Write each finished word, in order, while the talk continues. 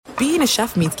being a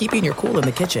chef means keeping your cool in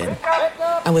the kitchen.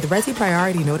 And with Resi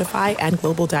Priority Notify and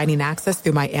Global Dining Access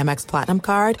through my Amex Platinum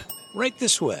card, right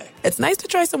this way. It's nice to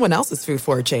try someone else's food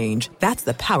for a change. That's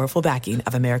the powerful backing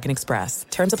of American Express.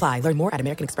 Terms apply. Learn more at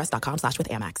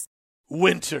americanexpress.com/withAmex.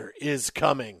 Winter is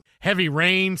coming. Heavy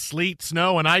rain, sleet,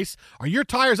 snow, and ice. Are your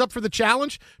tires up for the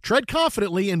challenge? Tread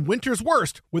confidently in winter's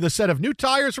worst with a set of new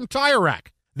tires from Tire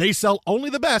Rack. They sell only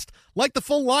the best, like the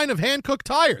full line of hand-cooked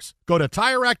tires. Go to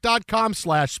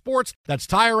TireRack.com/sports. That's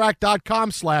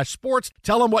TireRack.com/sports.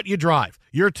 Tell them what you drive.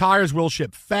 Your tires will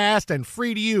ship fast and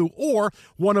free to you or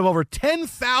one of over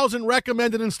 10,000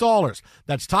 recommended installers.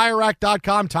 That's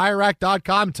TireRack.com,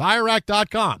 TireRack.com,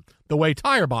 TireRack.com. The way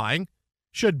tire buying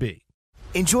should be.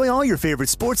 Enjoy all your favorite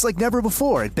sports like never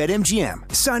before at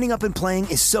BetMGM. Signing up and playing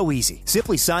is so easy.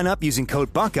 Simply sign up using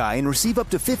code Buckeye and receive up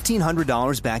to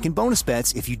 $1,500 back in bonus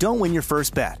bets if you don't win your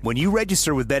first bet. When you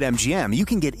register with BetMGM, you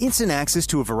can get instant access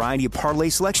to a variety of parlay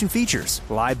selection features,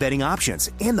 live betting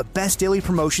options, and the best daily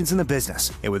promotions in the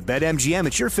business. And with BetMGM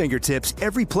at your fingertips,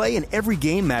 every play and every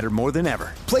game matter more than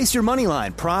ever. Place your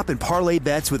moneyline, prop, and parlay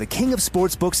bets with the king of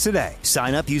sportsbooks today.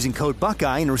 Sign up using code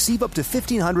Buckeye and receive up to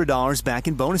 $1,500 back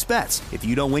in bonus bets if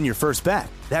you don't win your first bet.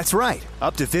 That's right,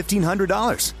 up to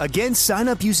 $1,500. Again, sign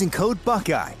up using code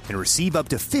Buckeye and receive up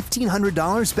to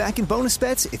 $1,500 back in bonus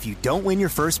bets if you don't win your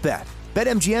first bet.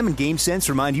 BetMGM and GameSense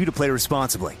remind you to play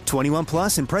responsibly. 21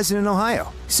 plus and present in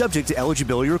Ohio. Subject to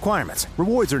eligibility requirements.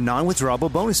 Rewards are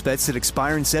non-withdrawable bonus bets that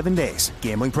expire in 7 days.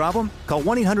 Gambling problem? Call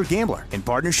 1-800-GAMBLER in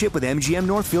partnership with MGM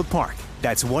Northfield Park.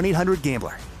 That's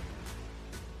 1-800-GAMBLER.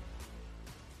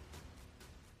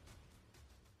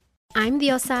 I'm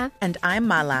Diosa. And I'm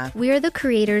Mala. We are the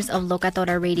creators of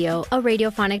Locatora Radio, a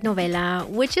radiophonic novela,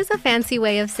 which is a fancy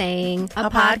way of saying a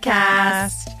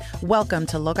podcast. Welcome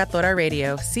to Locatora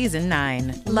Radio, Season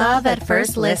 9. Love at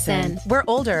first listen. We're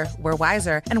older, we're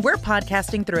wiser, and we're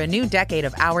podcasting through a new decade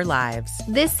of our lives.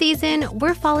 This season,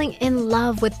 we're falling in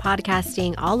love with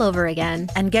podcasting all over again.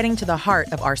 And getting to the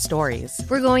heart of our stories.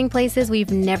 We're going places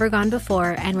we've never gone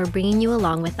before, and we're bringing you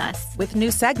along with us. With new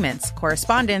segments,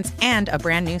 correspondence, and a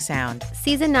brand new sound.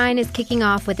 Season 9 is kicking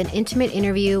off with an intimate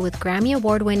interview with Grammy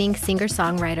Award-winning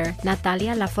singer-songwriter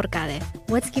Natalia Lafourcade.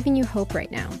 What's giving you hope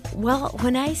right now? Well,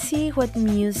 when I see what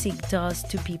music does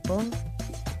to people,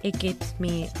 it gives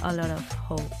me a lot of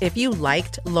hope. If you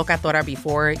liked Locatora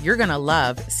before, you're going to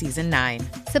love Season 9.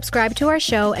 Subscribe to our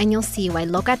show and you'll see why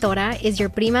Locatora is your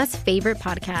prima's favorite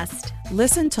podcast.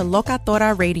 Listen to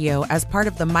Locatora Radio as part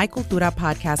of the My Cultura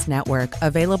Podcast Network,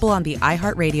 available on the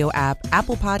iHeartRadio app,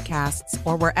 Apple Podcasts,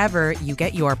 or wherever you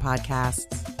get your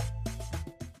podcasts.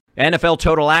 NFL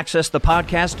Total Access, the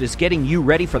podcast, is getting you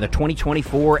ready for the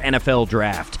 2024 NFL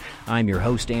Draft. I'm your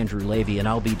host, Andrew Levy, and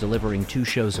I'll be delivering 2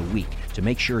 shows a week to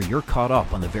make sure you're caught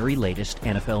up on the very latest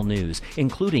NFL news,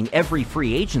 including every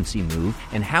free agency move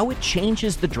and how it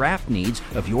changes the draft needs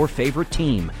of your favorite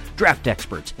team. Draft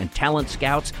experts and talent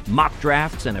scouts, mock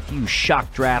drafts, and a few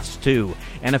shock drafts, too.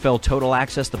 NFL Total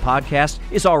Access, the podcast,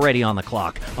 is already on the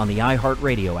clock on the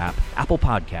iHeartRadio app, Apple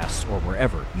Podcasts, or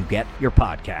wherever you get your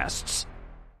podcasts.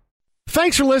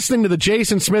 Thanks for listening to the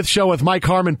Jason Smith Show with Mike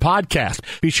Harmon podcast.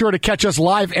 Be sure to catch us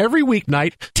live every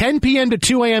weeknight, 10 p.m. to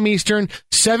 2 a.m. Eastern,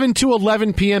 7 to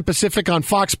 11 p.m. Pacific on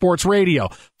Fox Sports Radio.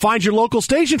 Find your local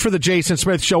station for the Jason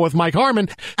Smith Show with Mike Harmon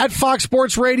at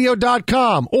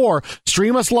foxsportsradio.com or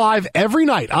stream us live every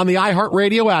night on the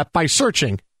iHeartRadio app by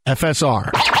searching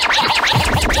FSR. Now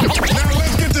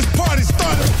let's get this party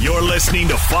started. You're listening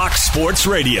to Fox Sports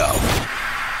Radio.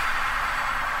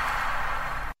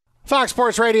 Fox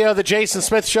Sports Radio, the Jason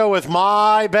Smith Show with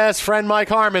my best friend, Mike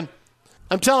Harmon.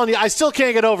 I'm telling you, I still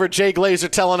can't get over Jay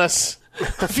Glazer telling us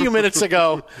a few minutes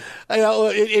ago.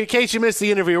 In case you missed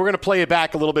the interview, we're going to play it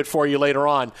back a little bit for you later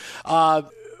on.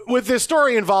 With this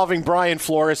story involving Brian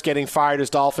Flores getting fired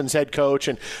as Dolphins head coach,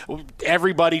 and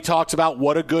everybody talks about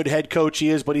what a good head coach he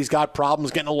is, but he's got problems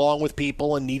getting along with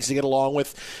people and needs to be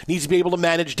able to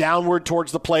manage downward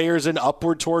towards the players and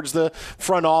upward towards the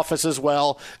front office as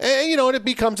well. And, and it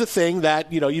becomes a thing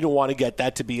that, you don't want to get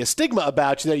that to be a stigma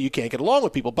about you, that you can't get along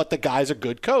with people, but the guy's a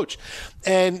good coach.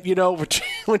 And,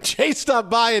 when Jay stopped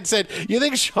by and said, you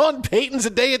think Sean Payton's a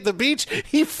day at the beach?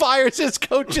 He fires his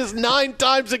coaches 9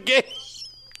 times a game.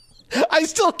 I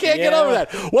still can't get over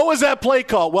that. What was that play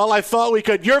call? Well, I thought we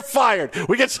could. You're fired.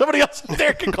 We get somebody else in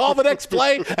there can call the next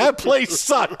play. That play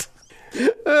sucked.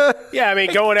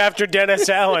 Going after Dennis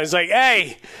Allen. It's like,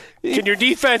 hey, can your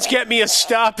defense get me a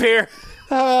stop here?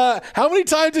 How many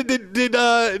times did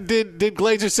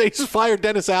Glazer say he's fired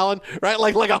Dennis Allen? Right,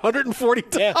 like 140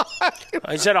 times. Yeah.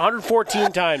 I said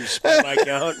 114 times by my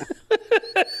count.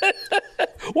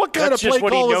 What kind That's of play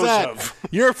call was that? Of.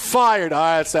 You're fired. All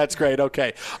right, that's great.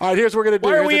 Okay. All right, here's what we're going to do.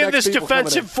 Why are we in this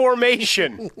defensive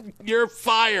formation? You're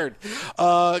fired.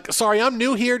 Sorry, I'm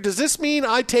new here. Does this mean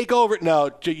I take over?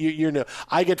 No, you're new.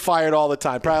 I get fired all the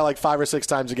time, probably like 5 or 6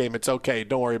 times a game. It's okay.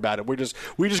 Don't worry about it. We're just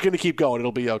going to keep going.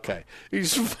 It'll be okay.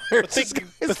 He's fired.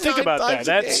 But think about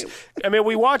that.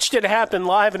 We watched it happen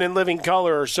live and in living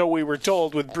color, or so we were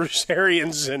told, with Bruce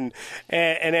Arians and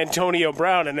Antonio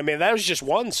Brown. And, that was just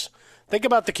once. Think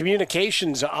about the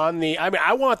communications on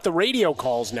I want the radio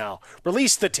calls now.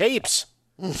 Release the tapes.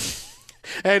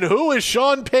 And who is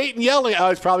Sean Payton yelling? Oh,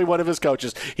 it's probably one of his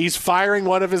coaches. He's firing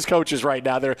one of his coaches right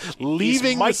now. They're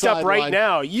leaving the sideline. He's mic'd up right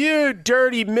now. You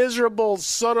dirty, miserable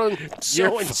son of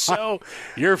so-and-so.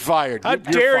 You're fired. How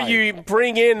dare you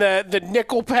bring in the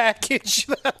nickel package?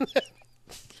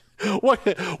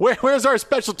 Where's our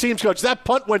special teams coach? That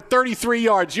punt went 33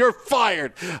 yards. You're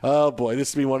fired. Oh, boy,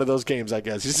 this will be one of those games, I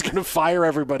guess. He's just going to fire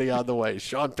everybody on the way.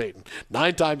 Sean Payton,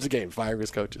 9 times a game, firing his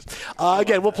coaches.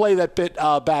 Again, we'll play that bit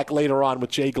back later on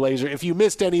with Jay Glazer. If you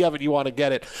missed any of it, you want to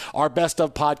get it, our Best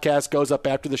of podcast goes up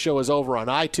after the show is over on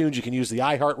iTunes. You can use the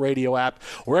iHeartRadio app.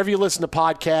 Wherever you listen to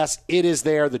podcasts, it is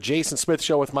there. The Jason Smith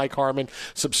Show with Mike Harmon.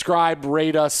 Subscribe,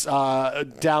 rate us,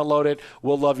 download it.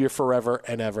 We'll love you forever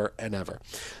and ever and ever.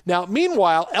 Now,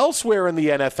 meanwhile, elsewhere in the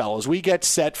NFL, as we get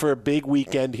set for a big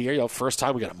weekend here, first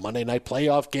time we got a Monday night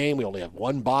playoff game. We only have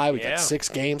one bye. We got 6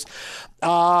 games.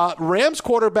 Rams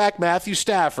quarterback Matthew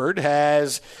Stafford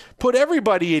has put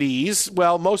everybody at ease,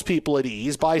 well, most people at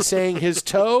ease, by saying his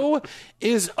toe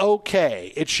is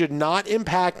okay. It should not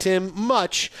impact him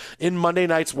much in Monday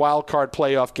night's wild card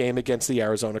playoff game against the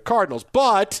Arizona Cardinals,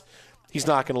 but he's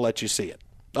not going to let you see it.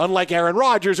 Unlike Aaron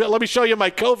Rodgers, let me show you my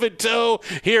COVID toe.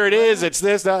 Here it is. It's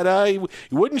this. No, he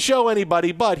wouldn't show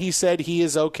anybody, but he said he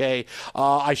is okay.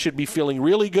 I should be feeling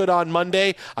really good on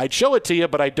Monday. I'd show it to you,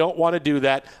 but I don't want to do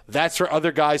that. That's for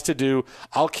other guys to do.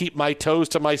 I'll keep my toes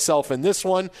to myself in this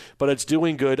one, but it's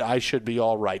doing good. I should be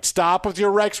all right. Stop with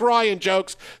your Rex Ryan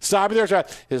jokes. Stop with your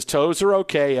 – his toes are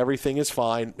okay. Everything is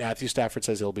fine. Matthew Stafford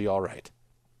says he'll be all right.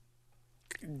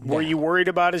 Were you worried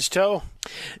about his toe?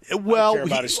 Well, I don't care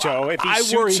about his toe. If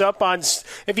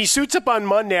he suits up on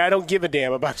Monday, I don't give a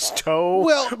damn about his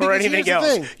toe or anything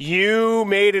else. You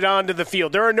made it onto the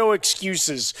field. There are no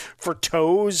excuses for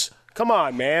toes. Come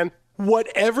on, man. What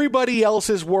everybody else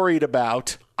is worried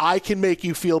about, I can make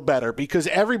you feel better, because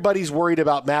everybody's worried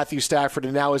about Matthew Stafford,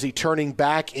 and now is he turning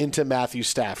back into Matthew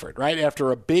Stafford, right?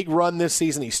 After a big run this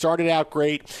season, he started out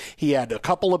great. He had a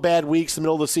couple of bad weeks in the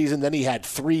middle of the season. Then he had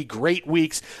 3 great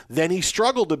weeks. Then he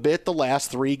struggled a bit the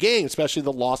last 3 games, especially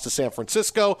the loss to San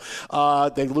Francisco.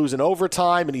 They lose in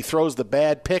overtime, and he throws the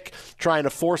bad pick trying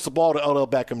to force the ball to Odell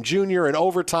Beckham Jr. in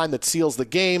overtime that seals the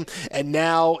game. And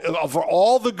now, for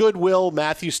all the goodwill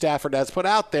Matthew Stafford has put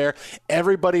out there,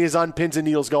 everybody is on pins and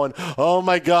needles going, oh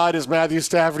my God, is Matthew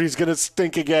Stafford? He's going to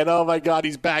stink again. Oh my God,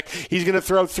 he's back. He's going to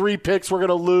throw 3 picks. We're going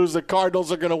to lose. The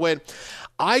Cardinals are going to win.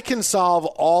 I can solve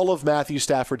all of Matthew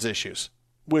Stafford's issues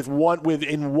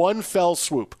in one fell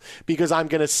swoop, because I'm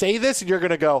going to say this and you're going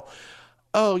to go,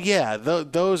 oh yeah,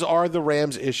 those are the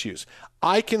Rams' issues.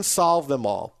 I can solve them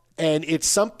all. And it's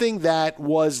something that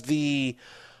was the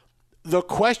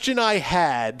question I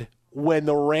had when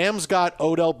the Rams got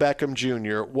Odell Beckham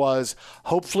Jr. was,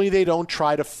 hopefully they don't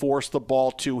try to force the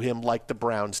ball to him like the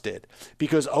Browns did.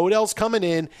 Because Odell's coming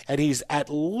in, and he's at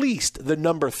least the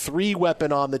number 3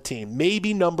 weapon on the team,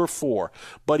 maybe number 4.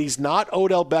 But he's not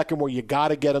Odell Beckham where you got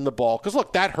to get him the ball. Because,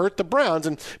 look, that hurt the Browns,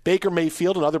 and Baker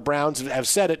Mayfield and other Browns have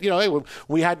said it. Hey,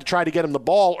 we had to try to get him the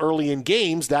ball early in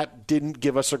games. That didn't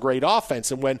give us a great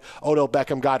offense. And when Odell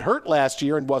Beckham got hurt last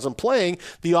year and wasn't playing,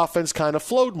 the offense kind of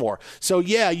flowed more. So,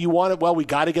 yeah, we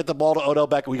got to get the ball to Odell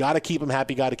Beckham. We got to keep him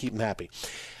happy.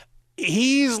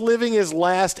 He's living his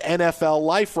last NFL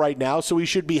life right now, so he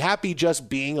should be happy just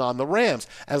being on the Rams,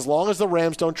 as long as the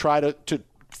Rams don't try to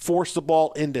force the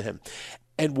ball into him.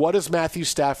 And what does Matthew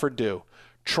Stafford do?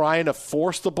 Trying to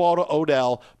force the ball to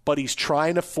Odell, but he's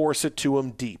trying to force it to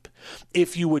him deep.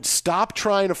 If you would stop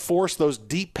trying to force those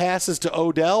deep passes to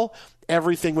Odell,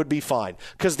 everything would be fine.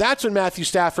 Because that's when Matthew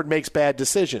Stafford makes bad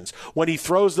decisions. When he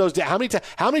throws those down. How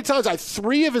many times?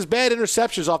 3 of his bad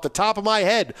interceptions off the top of my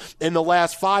head in the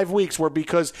last 5 weeks were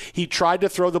because he tried to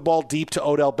throw the ball deep to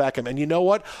Odell Beckham. And you know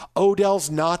what? Odell's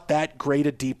not that great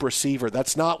a deep receiver.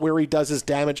 That's not where he does his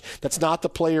damage. That's not the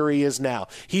player he is now.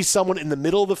 He's someone in the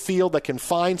middle of the field that can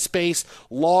find space,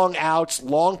 long outs,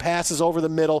 long passes over the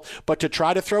middle. But to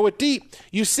try to throw it deep,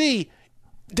 you see,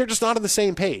 they're just not on the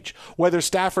same page. Whether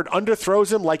Stafford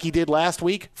underthrows him like he did last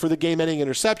week for the game-ending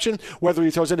interception, whether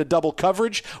he throws into double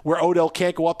coverage where Odell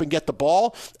can't go up and get the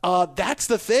ball, that's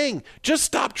the thing. Just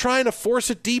stop trying to force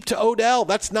it deep to Odell.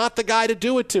 That's not the guy to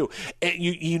do it to.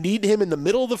 You need him in the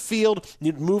middle of the field.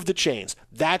 You move the chains.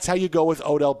 That's how you go with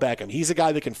Odell Beckham. He's a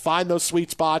guy that can find those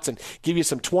sweet spots and give you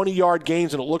some 20-yard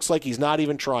gains, and it looks like he's not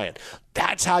even trying.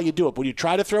 That's how you do it. When you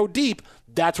try to throw deep,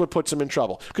 that's what puts him in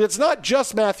trouble. Because it's not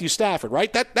just Matthew Stafford,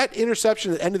 right? That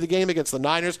interception at the end of the game against the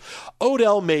Niners,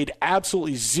 Odell made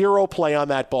absolutely zero play on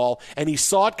that ball, and he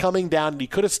saw it coming down, and he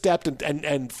could have stepped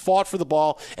and fought for the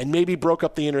ball and maybe broke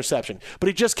up the interception. But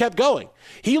he just kept going.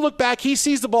 He looked back, he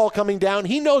sees the ball coming down,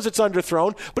 he knows it's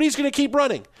underthrown, but he's going to keep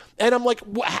running. And I'm like,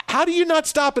 how do you not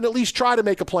stop and at least try to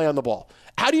make a play on the ball?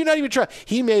 How do you not even try?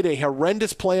 He made a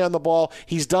horrendous play on the ball.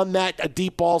 He's done that at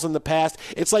deep balls in the past.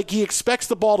 It's like he expects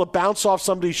the ball to bounce off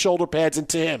somebody's shoulder pads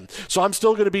into him. So I'm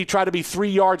still going to try to be 3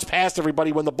 yards past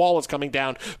everybody when the ball is coming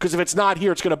down, because if it's not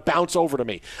here, it's going to bounce over to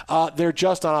me. They're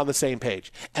just not on the same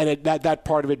page. And that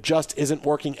part of it just isn't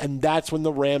working, and that's when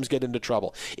the Rams get into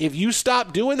trouble. If you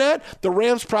stop doing that, the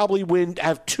Rams probably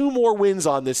have 2 more wins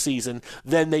on this season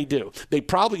than they do. They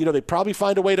probably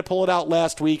find a way to pull it out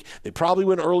last week. They probably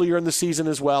win earlier in the season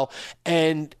as well,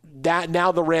 and that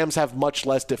now the Rams have much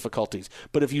less difficulties.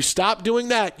 But if you stop doing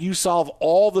that, you solve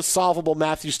all the solvable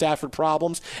Matthew Stafford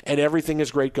problems, and everything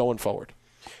is great going forward.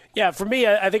 Yeah, for me,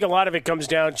 I think a lot of it comes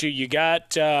down to you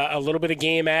got a little bit of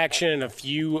game action and a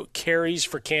few carries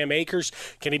for Cam Akers.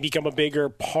 Can he become a bigger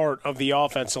part of the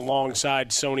offense alongside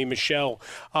Sony Michel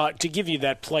to give you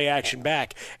that play action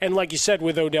back? And like you said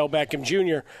with Odell Beckham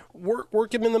Jr.,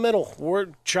 work him in the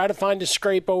middle. Try to find a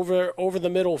scrape over the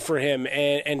middle for him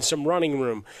and some running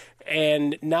room,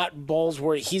 and not balls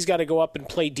where he's got to go up and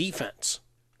play defense,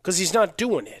 because he's not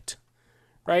doing it,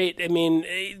 right? I mean,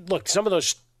 look, some of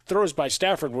those throws by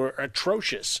Stafford were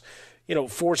atrocious,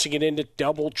 forcing it into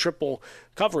double, triple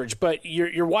coverage. But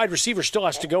your wide receiver still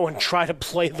has to go and try to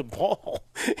play the ball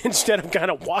instead of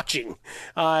kind of watching.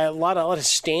 A lot of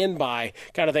standby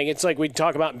kind of thing. It's like we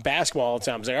talk about in basketball all the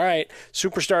time. It's like, all right,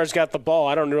 superstar's got the ball.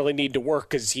 I don't really need to work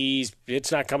because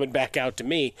it's not coming back out to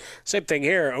me. Same thing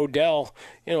here. Odell,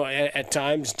 at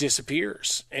times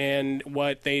disappears. And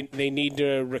what they need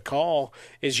to recall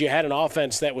is you had an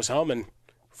offense that was humming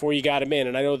before you got him in.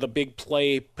 And I know the big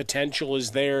play potential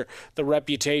is there, the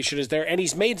reputation is there, and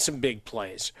he's made some big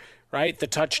plays, right? The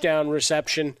touchdown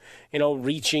reception,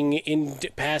 reaching in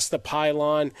past the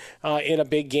pylon in a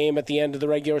big game at the end of the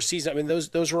regular season. I mean,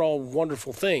 those are all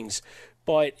wonderful things.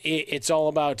 But it's all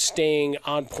about staying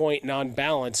on point and on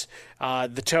balance.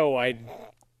 The toe,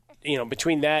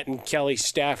 between that and Kelly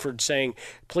Stafford saying,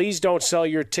 please don't sell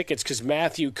your tickets because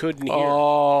Matthew couldn't hear.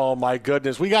 Oh, my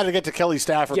goodness. We got to get to Kelly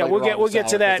Stafford. Yeah, we'll get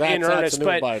to that in earnest.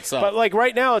 But like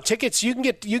right now, tickets, you can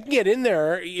get in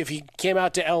there if you came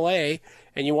out to L.A.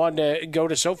 and you wanted to go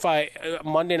to SoFi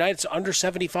Monday night. It's under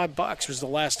 $75 was the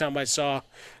last time I saw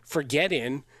for get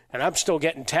in. And I'm still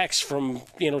getting texts from,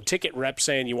 ticket reps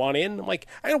saying, you want in? I'm like,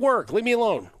 I gotta work. Leave me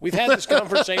alone. We've had this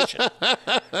conversation.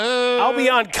 I'll be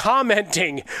on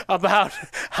commenting about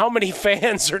how many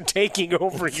fans are taking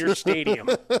over your stadium.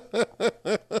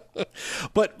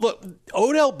 But look,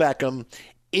 Odell Beckham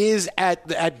is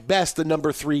at best the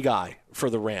number 3 guy for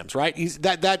the Rams, right? He's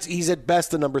at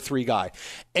best the number 3 guy,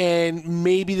 and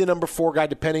maybe the number 4 guy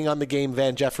depending on the game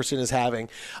Van Jefferson is having.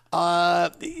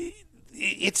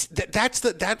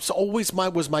 That's always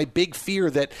my big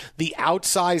fear, that the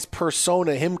outsized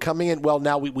persona, him coming in, well,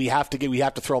 now we have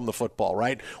to throw him the football,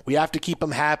 right? We have to keep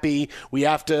him happy. We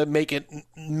have to make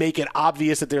it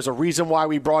obvious that there's a reason why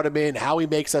we brought him in, how he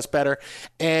makes us better,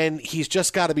 and he's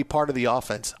just got to be part of the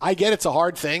offense. I get it's a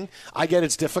hard thing. I get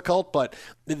it's difficult, but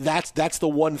that's the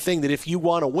one thing that if you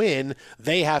want to win,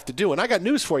 they have to do. And I got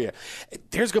news for you.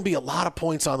 There's going to be a lot of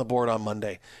points on the board on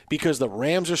Monday because the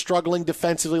Rams are struggling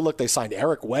defensively. Look, they signed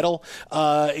Eric Weddle,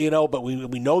 but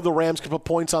we know the Rams can put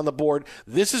points on the board.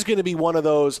 This is going to be one of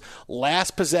those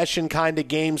last possession kind of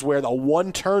games where the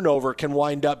one turnover can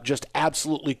wind up just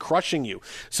absolutely crushing you.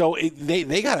 So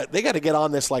they got to get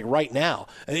on this like right now.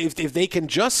 If they can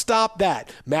just stop that,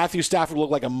 Matthew Stafford will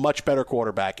look like a much better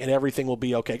quarterback, and everything will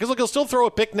be okay. Because look, he'll still throw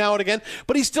a pick now and again,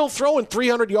 but he's still throwing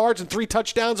 300 yards and 3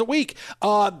 touchdowns a week.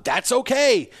 That's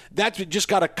okay. That's just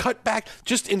got to cut back.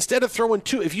 Just instead of throwing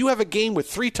 2, if you have a game with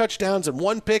 3 touchdowns touchdowns and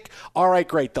 1 pick, all right,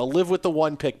 great. They'll live with the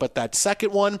 1 pick. But that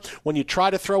second one, when you try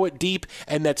to throw it deep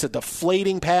and that's a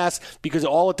deflating pass because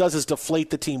all it does is deflate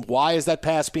the team. Why is that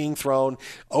pass being thrown?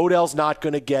 Odell's not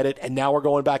going to get it, and now we're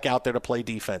going back out there to play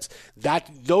defense.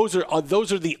 Those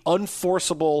are the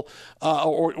unforceable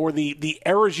or the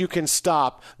errors you can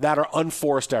stop that are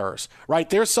unforced errors, right?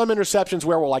 There's some interceptions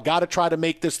where, well, I got to try to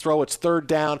make this throw. It's third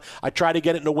down. I try to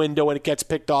get it in the window and it gets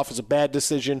picked off as a bad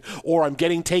decision, or I'm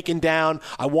getting taken down.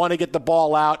 I want to get the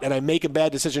ball out and I make a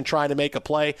bad decision trying to make a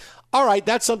play. All right,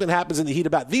 that's something that happens in the heat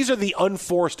of battle. These are the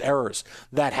unforced errors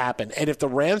that happen. And if the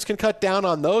Rams can cut down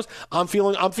on those, I'm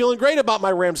feeling great about my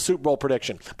Rams Super Bowl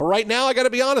prediction. But right now, I got to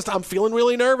be honest, I'm feeling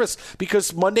really nervous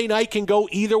because Monday night can go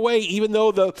either way, even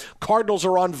though the Cardinals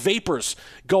are on vapors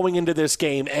going into this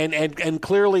game. And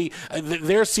clearly,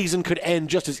 their season could end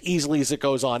just as easily as it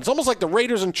goes on. It's almost like the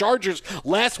Raiders and Chargers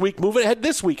last week moving ahead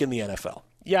this week in the NFL.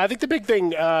 Yeah, I think the big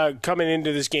thing coming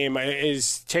into this game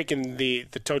is taking the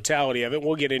totality of it.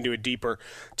 We'll get into it deeper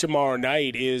tomorrow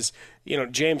night. Is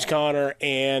James Conner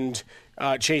and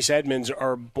Chase Edmonds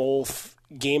are both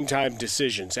game time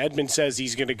decisions. Edmonds says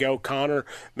he's going to go. Conner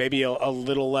maybe a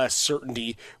little less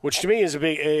certainty, which to me is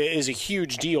a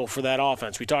huge deal for that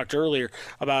offense. We talked earlier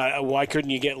about why couldn't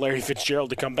you get Larry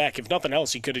Fitzgerald to come back? If nothing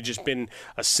else, he could have just been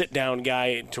a sit-down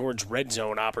guy towards red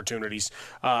zone opportunities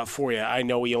for you. I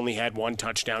know he only had 1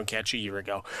 touchdown catch a year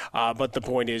ago, but the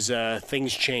point is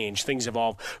things change, things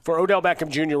evolve. For Odell Beckham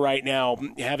Jr. right now,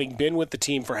 having been with the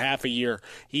team for half a year,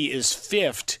 he is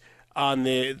 5th on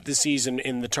the season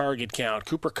in the target count.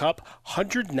 Cooper Kupp,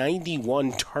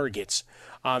 191 targets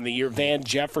on the year. Van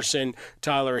Jefferson,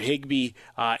 Tyler Higbee,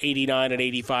 89 and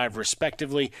 85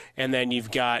 respectively. And then you've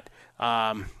got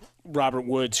Robert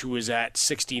Woods, who was at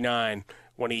 69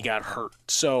 when he got hurt.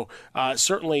 So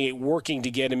certainly working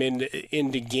to get him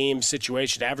into game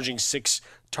situation, averaging 6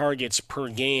 targets per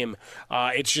game.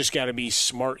 It's just got to be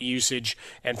smart usage,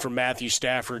 and for Matthew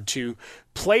Stafford to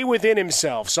play within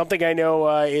himself, something I know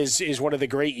is one of the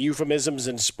great euphemisms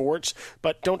in sports,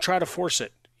 but don't try to force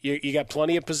it. You got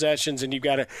plenty of possessions, and you've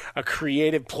got a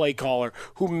creative play caller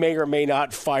who may or may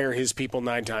not fire his people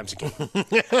 9 times a game.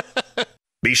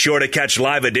 Be sure to catch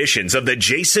live editions of The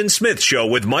Jason Smith Show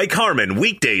with Mike Harmon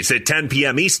weekdays at 10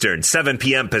 p.m. Eastern, 7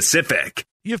 p.m. Pacific.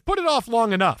 You've put it off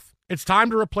long enough. It's time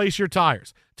to replace your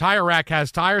tires. Tire Rack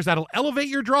has tires that'll elevate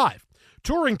your drive.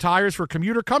 Touring tires for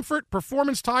commuter comfort,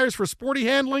 performance tires for sporty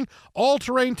handling,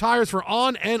 all-terrain tires for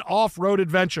on- and off-road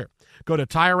adventure. Go to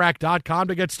TireRack.com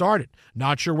to get started.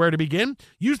 Not sure where to begin?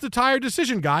 Use the Tire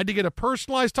Decision Guide to get a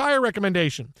personalized tire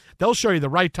recommendation. They'll show you the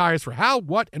right tires for how,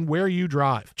 what, and where you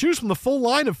drive. Choose from the full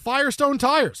line of Firestone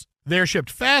tires. They're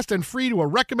shipped fast and free to a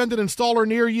recommended installer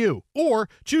near you. Or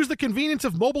choose the convenience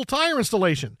of mobile tire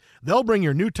installation. They'll bring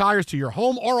your new tires to your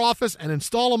home or office and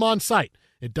install them on site.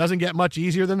 It doesn't get much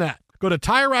easier than that. Go to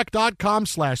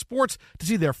TireRack.com/sports to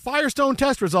see their Firestone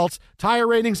test results, tire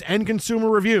ratings, and consumer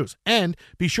reviews. And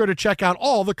be sure to check out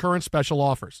all the current special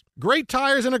offers. Great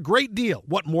tires and a great deal.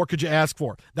 What more could you ask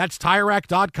for? That's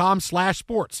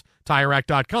TireRack.com/sports.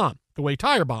 TireRack.com, the way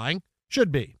tire buying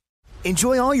should be.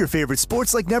 Enjoy all your favorite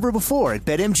sports like never before at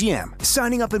BetMGM.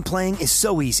 Signing up and playing is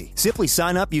so easy. Simply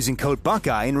sign up using code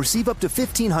Buckeye and receive up to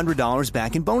 $1,500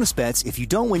 back in bonus bets if you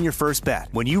don't win your first bet.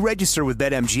 When you register with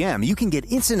BetMGM, you can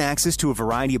get instant access to a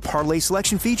variety of parlay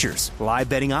selection features, live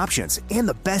betting options, and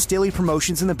the best daily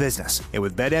promotions in the business. And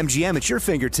with BetMGM at your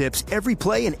fingertips, every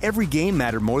play and every game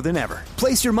matter more than ever.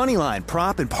 Place your moneyline,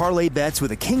 prop, and parlay bets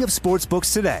with the king of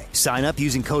sportsbooks today. Sign up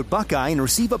using code Buckeye and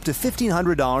receive up to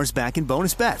 $1,500 back in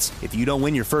bonus bets if you don't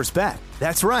win your first bet.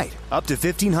 That's right, up to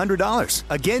 $1,500.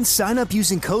 Again, sign up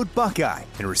using code Buckeye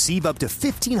and receive up to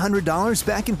 $1,500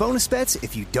 back in bonus bets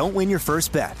if you don't win your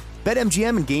first bet.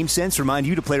 BetMGM and GameSense remind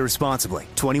you to play responsibly.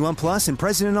 21 plus and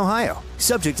present in Ohio.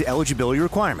 Subject to eligibility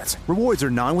requirements. Rewards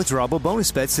are non-withdrawable bonus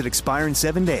bets that expire in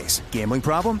 7 days. Gambling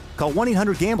problem? Call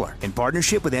 1-800-GAMBLER in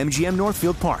partnership with MGM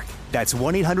Northfield Park. That's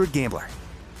 1-800-GAMBLER.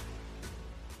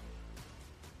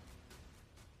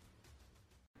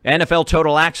 NFL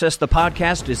Total Access, the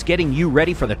podcast, is getting you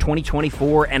ready for the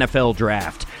 2024 NFL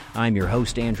Draft. I'm your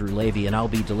host, Andrew Levy, and I'll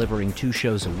be delivering 2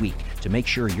 shows a week to make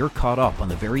sure you're caught up on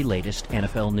the very latest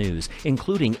NFL news,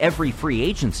 including every free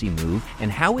agency move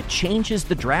and how it changes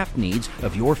the draft needs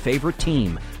of your favorite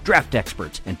team. Draft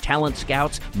experts and talent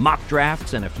scouts, mock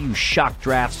drafts, and a few shock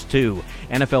drafts, too.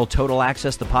 NFL Total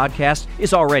Access, the podcast,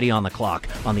 is already on the clock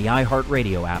on the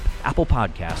iHeartRadio app, Apple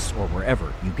Podcasts, or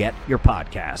wherever you get your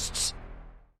podcasts.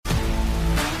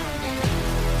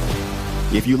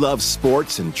 If you love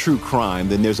sports and true crime,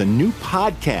 then there's a new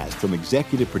podcast from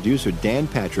executive producer Dan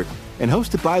Patrick and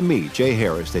hosted by me, Jay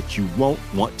Harris, that you won't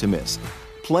want to miss.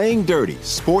 Playing Dirty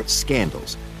Sports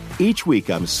Scandals. Each week,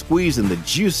 I'm squeezing the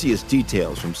juiciest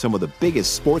details from some of the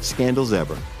biggest sports scandals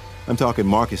ever. I'm talking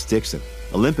Marcus Dixon,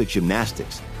 Olympic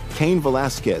gymnastics, Cain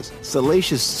Velasquez,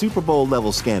 salacious Super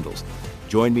Bowl-level scandals.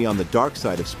 Join me on the dark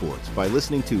side of sports by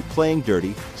listening to Playing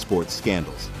Dirty Sports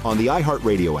Scandals on the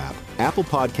iHeartRadio app, Apple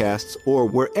Podcasts, or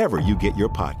wherever you get your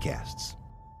podcasts.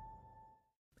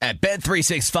 At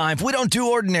Bet365, we don't do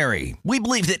ordinary. We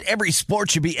believe that every sport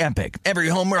should be epic. Every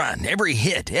home run, every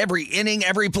hit, every inning,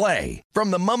 every play. From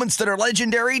the moments that are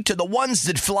legendary to the ones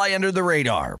that fly under the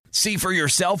radar. See for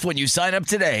yourself when you sign up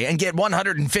today and get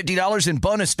 $150 in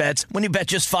bonus bets when you bet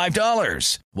just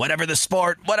 $5. Whatever the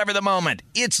sport, whatever the moment,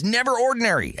 it's never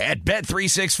ordinary at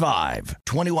Bet365.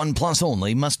 21 plus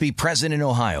only. Must be present in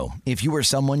Ohio. If you or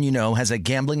someone you know has a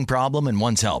gambling problem and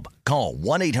wants help, call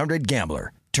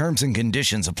 1-800-GAMBLER. Terms and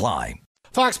conditions apply.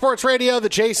 Fox Sports Radio, the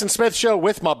Jason Smith Show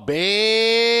with my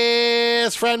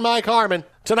best friend Mike Harmon.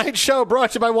 Tonight's show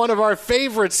brought to you by one of our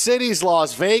favorite cities,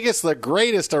 Las Vegas, the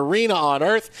greatest arena on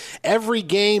earth. Every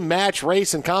game, match,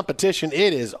 race, and competition,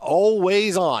 it is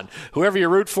always on. Whoever you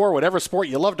root for, whatever sport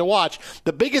you love to watch,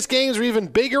 the biggest games are even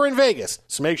bigger in Vegas.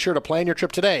 So make sure to plan your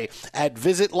trip today at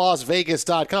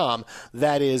visitlasvegas.com.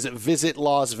 That is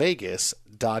visitlasvegas.com.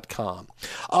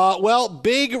 Well,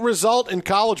 big result in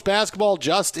college basketball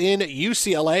just in.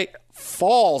 UCLA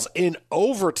falls in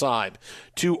overtime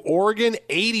to Oregon.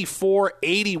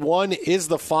 84-81 is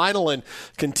the final. And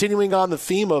continuing on the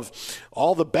theme of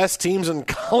all the best teams in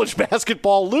college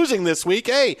basketball losing this week,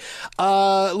 hey,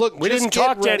 look, we didn't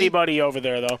talk to anybody over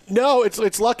there, though. No,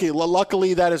 it's lucky.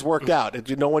 Luckily, that has worked out.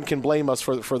 No one can blame us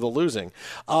for the losing.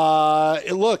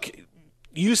 Look,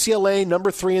 UCLA, number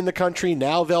 3 in the country,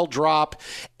 now they'll drop,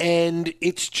 and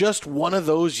it's just one of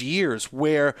those years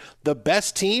where the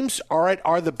best teams are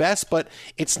the best, but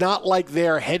it's not like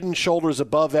they're head and shoulders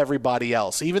above everybody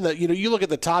else. Even the, you look at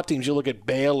the top teams, you look at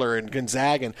Baylor and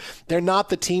Gonzaga, and they're not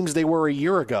the teams they were a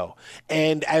year ago.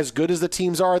 And as good as the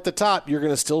teams are at the top, you're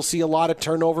going to still see a lot of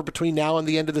turnover between now and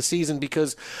the end of the season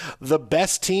because the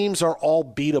best teams are all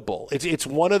beatable. It's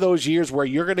one of those years where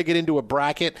you're going to get into a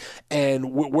bracket,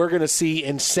 and we're going to see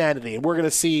insanity. And we're going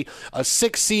to see a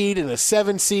 6 seed and a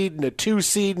 7 seed and a 2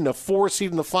 seed and a 4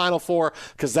 seed in the Final Four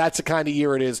because that's the kind of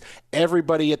year it is.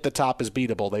 Everybody at the top is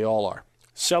beatable. They all are.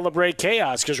 Celebrate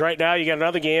chaos because right now you got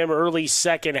another game early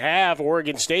second half.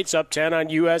 Oregon State's up 10 on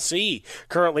USC,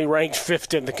 currently ranked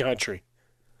 5th in the country.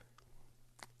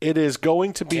 It is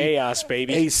going to be chaos,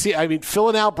 baby.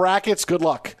 Filling out brackets, good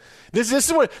luck. This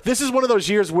is one of those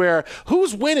years where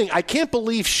who's winning? I can't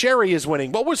believe Sherry is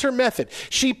winning. What was her method?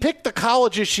 She picked the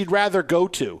colleges she'd rather go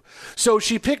to. So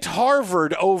she picked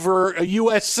Harvard over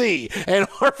USC, and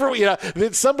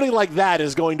Harvard. Somebody like that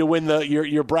is going to win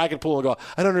your bracket pool and go,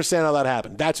 I don't understand how that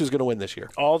happened. That's who's going to win this year.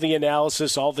 All the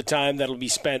analysis, all the time that'll be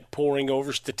spent poring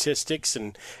over statistics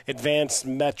and advanced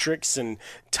metrics and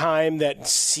time that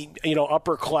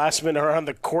upperclassmen are on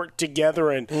the court together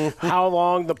and how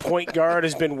long the point guard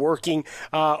has been working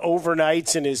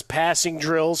overnights and his passing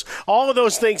drills. All of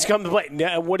those things come to play.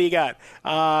 Now, what do you got?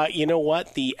 You know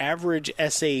what? The average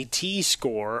SAT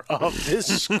score of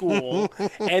this school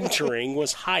entering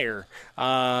was higher.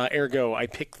 Ergo, I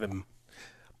picked them.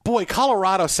 Boy,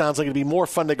 Colorado sounds like it'd be more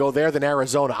fun to go there than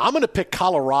Arizona. I'm going to pick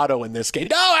Colorado in this game.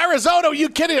 No, Arizona, are you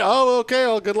kidding? Oh, okay.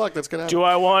 Oh, good luck. That's going to happen. Do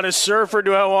I want to surf or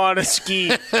do I want to ski?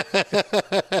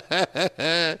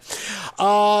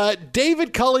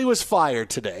 David Culley was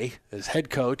fired today as head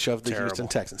coach of the Houston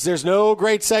Texans. There's no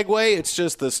great segue. It's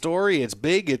just the story. It's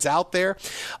big. It's out there.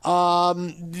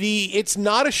 It's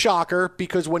not a shocker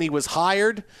because when he was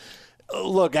hired,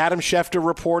 look, Adam Schefter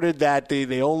reported that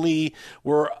they only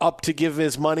were up to give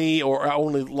his money or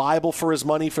only liable for his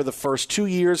money for the first 2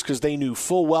 years because they knew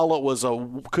full well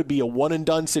it could be a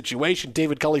one-and-done situation.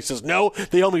 David Culley says, no,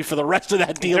 they owe me for the rest of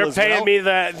that deal as well. They're paying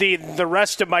me the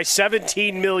rest of my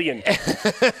 $17 million,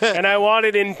 and I want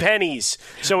it in pennies,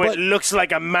 so it looks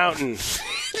like a mountain.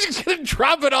 Just going to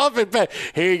drop it off and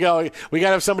here you go. We got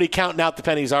to have somebody counting out the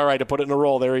pennies. All right, to put it in a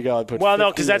roll. There you go. Well, no,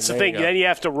 because that's the thing. Then you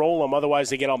have to roll them. Otherwise,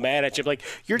 they get all mad at you. Like,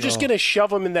 you're just going to shove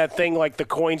them in that thing like the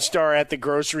Coinstar at the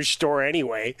grocery store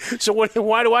anyway. So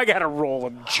why do I got to roll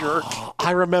them, jerk?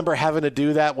 I remember having to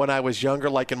do that when I was younger,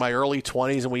 like in my early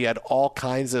 20s, and we had all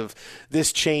kinds of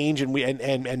this change,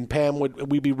 and Pam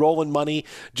we'd be rolling money,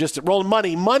 just rolling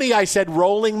money. Money, I said,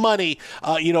 rolling money,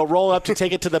 rolling up to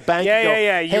take it to the bank.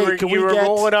 Yeah. You were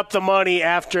rolling up the money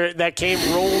after that came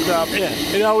rolled up. Yeah.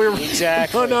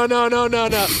 Exactly. No.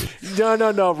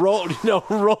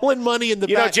 Rolling money in the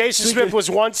back. Jason Smith was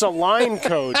once a line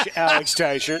coach, Alex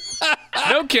Teichert.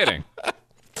 No kidding.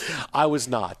 I was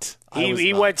not.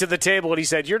 He went to the table and he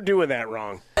said, "You're doing that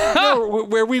wrong."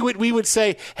 where we would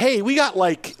say, hey, we got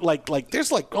like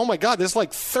there's like, oh my God, there's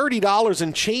like $30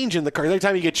 in change in the car. Every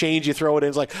time you get change, you throw it in.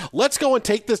 It's like, let's go and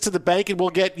take this to the bank and we'll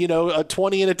get a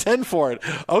 20 and a 10 for it.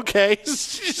 Okay.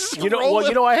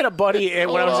 I had a buddy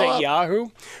when I was at Yahoo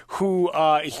who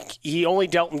he only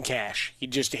dealt in cash. He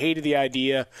just hated the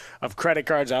idea of credit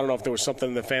cards. I don't know if there was something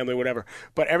in the family, whatever,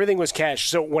 but everything was cash.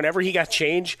 So whenever he got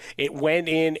change, it went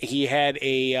in. He had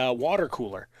a water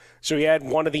cooler. So he had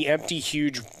one of the empty,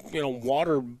 huge,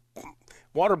 water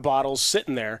bottles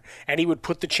sitting there, and he would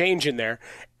put the change in there.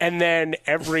 And then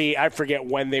I forget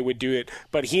when they would do it,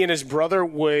 but he and his brother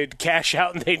would cash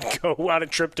out and they'd go on a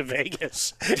trip to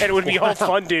Vegas. And it would be all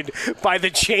funded by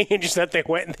the change that they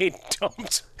went and they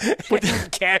dumped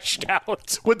and cashed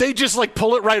out. Would they just like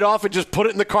pull it right off and just put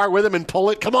it in the car with them and pull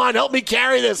it? Come on, help me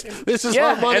carry this. This is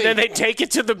our money. And then they'd take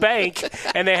it to the bank,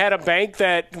 and they had a bank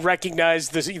that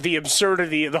recognized the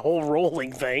absurdity of the whole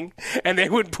rolling thing, and they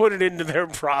would put it into their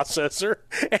processor,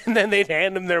 and then they'd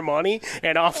hand them their money,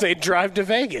 and off they'd drive to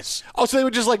Vegas. Oh, so they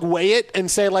would just like weigh it and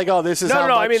say like, "Oh, this is how much."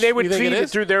 No. I mean, they would feed it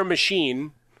through their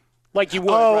machine, like you would,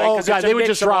 right? Oh, God, they would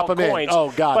just drop them coins. in.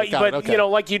 Oh, God, but okay.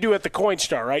 like you do at the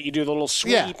Coinstar, right? You do the little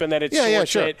sweep, and then it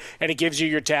sorts it, and it gives you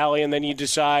your tally, and then you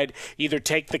decide either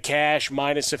take the cash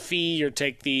minus a fee, or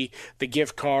take the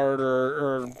gift card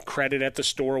or credit at the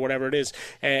store, whatever it is,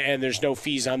 and there's no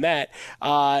fees on that.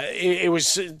 It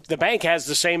was the bank has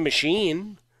the same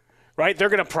machine. Right? They're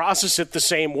going to process it the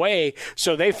same way.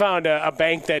 So they found a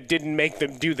bank that didn't make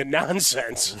them do the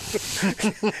nonsense.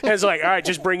 It's like, all right,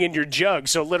 just bring in your jug.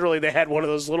 So literally they had one of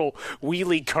those little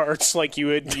wheelie carts like you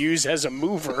would use as a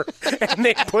mover. And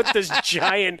they put this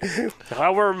giant,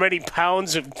 however many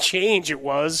pounds of change it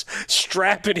was,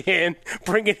 strap it in,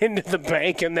 bring it into the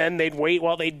bank, and then they'd wait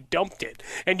while they dumped it.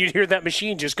 And you'd hear that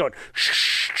machine just going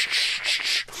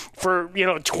for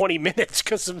 20 minutes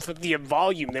because of the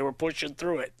volume they were pushing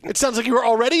through it. It sounds like you were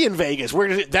already in Vegas.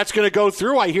 That's going to go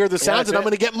through. I hear the sounds, and I'm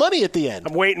going to get money at the end.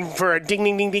 I'm waiting for a ding,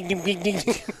 ding, ding, ding, ding, ding,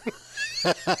 ding.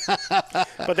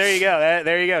 But there you go.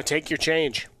 There you go. Take your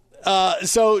change.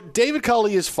 So David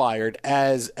Culley is fired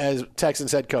as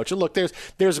Texans head coach. And look,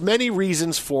 there's many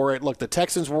reasons for it. Look, the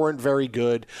Texans weren't very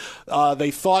good.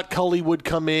 They thought Culley would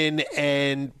come in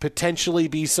and potentially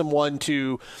be someone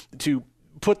to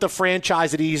put the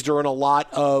franchise at ease during a lot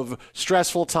of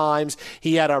stressful times.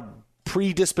 He had a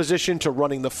predisposition to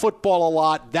running the football a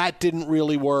lot. That didn't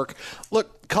really work.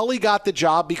 Look, Culley got the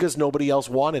job because nobody else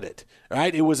wanted it.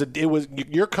 Right? It was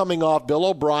you're coming off Bill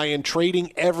O'Brien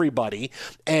trading everybody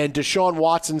and Deshaun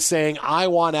Watson saying, I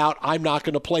want out, I'm not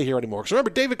going to play here anymore. So remember,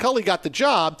 David Culley got the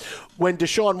job when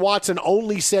Deshaun Watson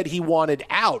only said he wanted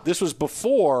out. This was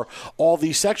before all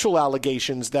these sexual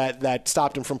allegations that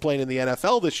stopped him from playing in the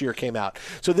NFL this year came out.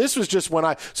 So this was just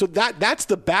that's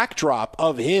the backdrop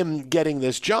of him getting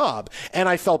this job. And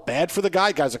I felt bad for the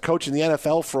guy. Guy's a coach in the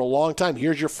NFL for a long time.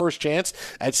 Here's your first chance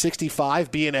at 65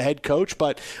 being a head coach.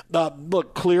 But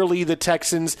look, clearly the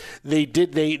Texans,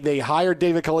 they hired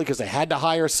David Culley because they had to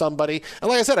hire somebody. And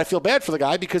like I said, I feel bad for the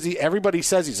guy because everybody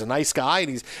says he's a nice guy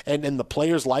and the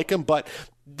players like him, but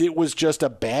it was just a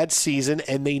bad season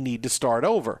and they need to start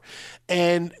over.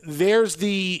 And there's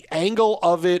the angle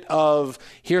of it of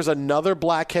here's another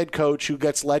black head coach who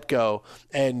gets let go,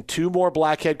 and two more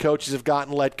black head coaches have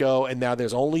gotten let go, and now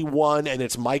there's only one, and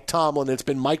it's Mike Tomlin. It's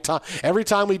been Mike Tomlin. Every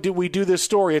time we do this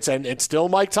story, it's still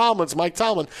Mike Tomlin. It's Mike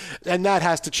Tomlin. And that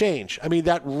has to change. I mean,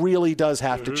 that really does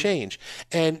have to change.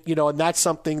 And, and that's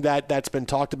something that's been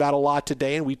talked about a lot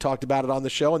today, and we talked about it on the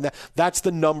show, and that's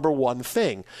the number one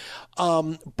thing.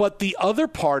 But the other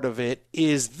part of it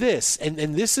is this,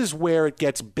 and this is where it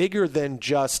gets bigger than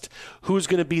just who's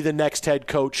going to be the next head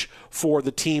coach for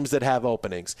the teams that have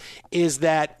openings, is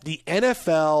that the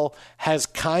NFL has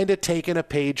kind of taken a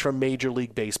page from Major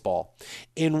League Baseball,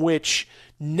 in which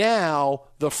now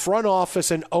the front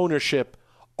office and ownership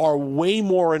are way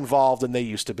more involved than they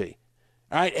used to be.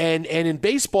 All right, and in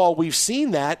baseball, we've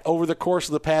seen that over the course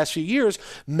of the past few years.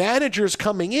 Managers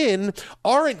coming in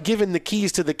aren't given the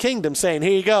keys to the kingdom saying,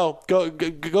 here you go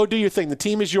do your thing. The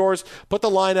team is yours. Put the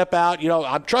lineup out.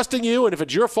 I'm trusting you, and if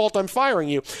it's your fault, I'm firing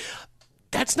you.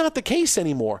 That's not the case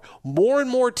anymore. More and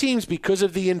more teams, because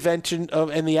of the invention of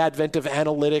and the advent of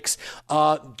analytics,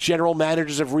 general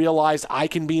managers have realized I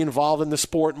can be involved in the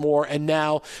sport more, and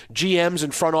now GMs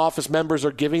and front office members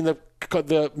are giving the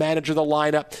the manager the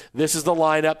lineup. This is the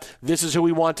lineup. This is who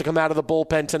we want to come out of the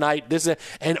bullpen tonight.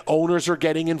 And owners are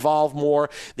getting involved more.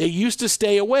 They used to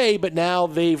stay away, but now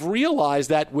they've realized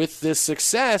that with this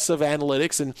success of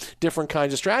analytics and different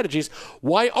kinds of strategies,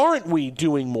 why aren't we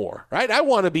doing more, right? I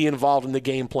want to be involved in the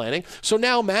game planning. So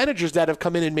now managers that have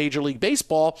come in Major League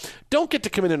Baseball don't get to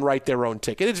come in and write their own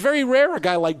ticket. It's very rare a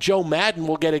guy like Joe Madden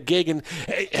will get a gig and,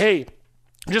 hey,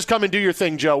 just come and do your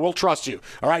thing, Joe. We'll trust you.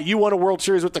 All right, you won a World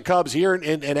Series with the Cubs here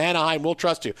in Anaheim. We'll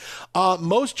trust you.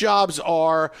 Most jobs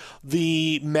are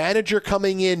the manager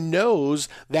coming in knows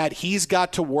that he's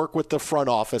got to work with the front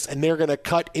office, and they're going to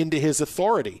cut into his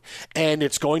authority. And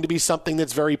it's going to be something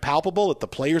that's very palpable that the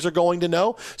players are going to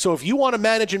know. So if you want to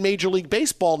manage in Major League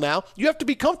Baseball now, you have to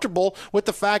be comfortable with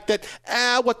the fact that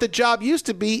what the job used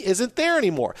to be isn't there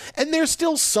anymore. And there's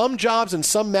still some jobs and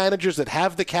some managers that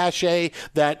have the cachet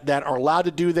that are allowed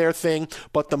to do their thing,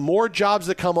 but the more jobs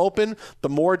that come open, the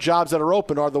more jobs that are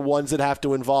open are the ones that have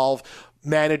to involve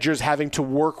managers having to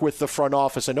work with the front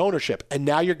office and ownership. And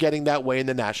now you're getting that way in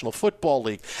the National Football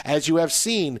League. As you have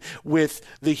seen with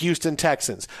the Houston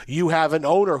Texans, you have an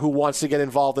owner who wants to get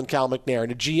involved in Cal McNair,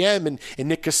 and a GM and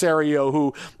Nick Caserio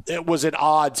who was at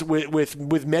odds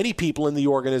with many people in the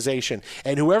organization.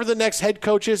 And whoever the next head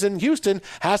coach is in Houston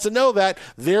has to know that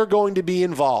they're going to be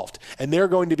involved, and they're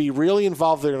going to be really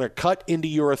involved. They're going to cut into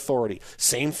your authority.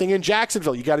 Same thing in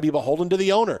Jacksonville. You got to be beholden to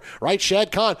the owner, right?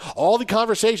 Shad Khan, all the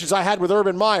conversations I had with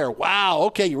Urban Meyer. Wow,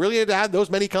 okay, you really had to have those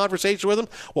many conversations with him?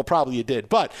 Well, probably you did.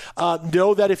 But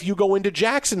know that if you go into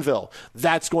Jacksonville,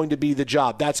 that's going to be the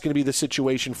job. That's going to be the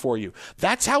situation for you.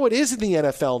 That's how it is in the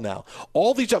NFL now.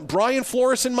 All these Brian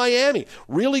Flores in Miami,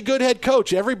 really good head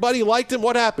coach. Everybody liked him.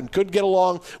 What happened? Couldn't get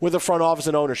along with the front office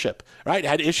and ownership, right?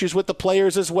 Had issues with the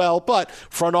players as well, but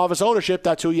front office ownership,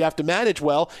 that's who you have to manage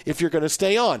well if you're going to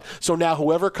stay on. So now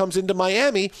whoever comes into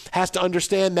Miami has to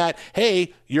understand that,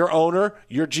 hey, your owner,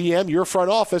 your GM, your front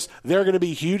office, they're going to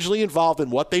be hugely involved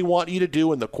in what they want you to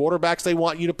do and the quarterbacks they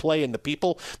want you to play and the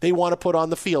people they want to put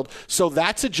on the field. So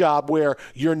that's a job where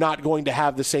you're not going to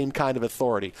have the same kind of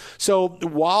authority. So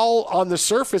while on the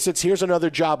surface it's here's another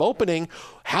job opening,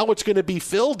 how it's going to be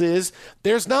filled is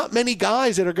there's not many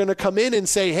guys that are going to come in and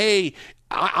say, hey,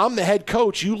 I'm the head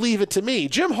coach, you leave it to me.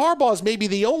 Jim Harbaugh is maybe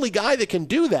the only guy that can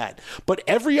do that. But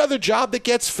every other job that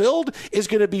gets filled is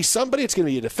going to be somebody. It's going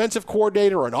to be a defensive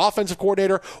coordinator or an offensive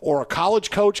coordinator or a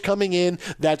college coach coming in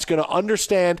that's going to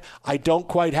understand, I don't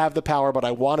quite have the power, but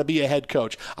I want to be a head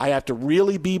coach. I have to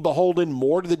really be beholden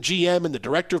more to the GM and the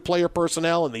director of player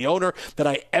personnel and the owner than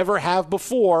I ever have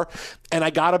before. And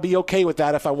I got to be okay with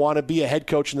that if I want to be a head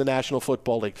coach in the National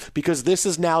Football League, because this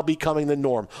is now becoming the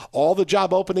norm. All the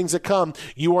job openings that come,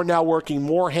 you are now working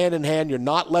more hand in hand. You're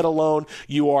not let alone.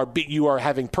 You are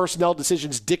having personnel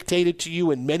decisions dictated to you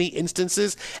in many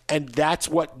instances, and that's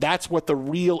what the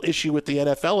real issue with the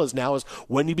NFL is now. Is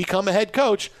when you become a head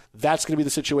coach, that's going to be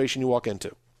the situation you walk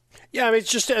into. Yeah, I mean,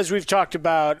 it's just as we've talked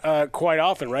about quite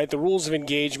often, right? The rules of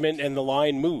engagement and the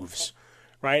line moves,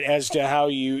 right, as to how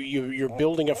you're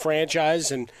building a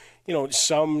franchise, and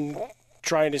some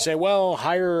trying to say, well,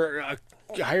 hire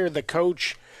the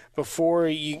coach before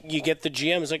you get the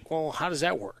GM. It's like, well, how does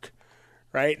that work,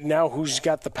 right? Now who's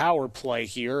got the power play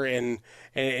here, and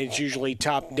it's usually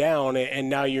top down, and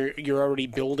now you're already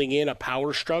building in a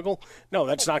power struggle. No,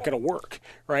 that's not going to work,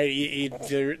 right?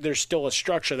 There's still a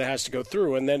structure that has to go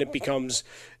through, and then it becomes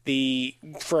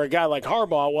for a guy like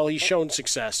Harbaugh, well, he's shown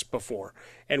success before,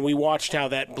 and we watched how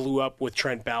that blew up with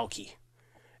Trent Baalke.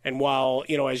 And while,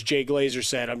 as Jay Glazer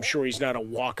said, I'm sure he's not a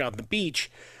walk on the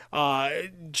beach,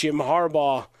 Jim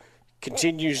Harbaugh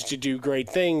continues to do great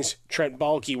things. Trent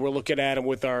Baalke, we're looking at him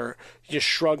with our just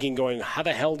shrugging, going, how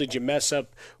the hell did you mess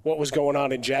up what was going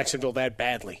on in Jacksonville that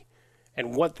badly?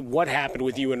 And what happened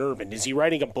with you and Urban? Is he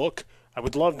writing a book? I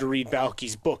would love to read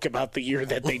Baalke's book about the year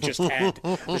that they just had.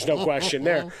 There's no question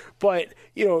there. But,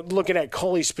 looking at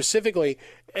Culley specifically,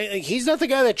 he's not the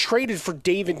guy that traded for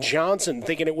David Johnson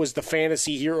thinking it was the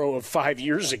fantasy hero of 5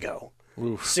 years ago,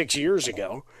 6 years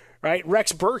ago, right?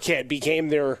 Rex Burkhead became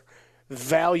their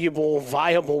valuable,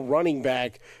 viable running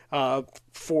back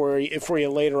for you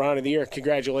later on in the year.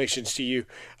 Congratulations to you,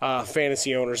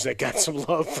 fantasy owners, that got some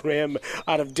love from him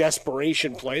out of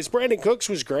desperation plays. Brandon Cooks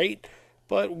was great,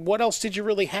 but what else did you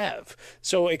really have?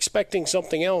 So expecting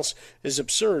something else is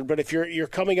absurd. But if you're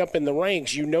coming up in the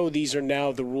ranks, these are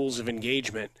now the rules of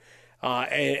engagement.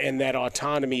 and that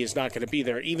autonomy is not going to be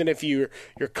there. Even if you're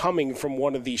coming from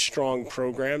one of these strong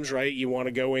programs, right? You want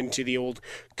to go into the old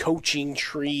coaching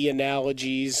tree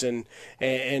analogies and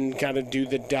kind of do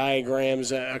the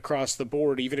diagrams across the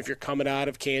board. Even if you're coming out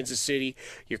of Kansas City,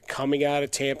 you're coming out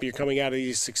of Tampa, you're coming out of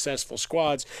these successful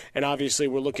squads, and obviously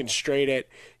we're looking straight at,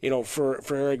 for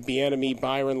Eric Bieniemy,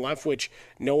 Byron Leftwich,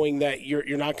 knowing that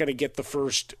you're not going to get the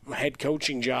first head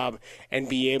coaching job and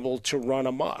be able to run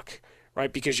amok,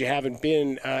 right? Because you haven't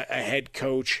been a head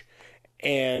coach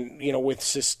and, with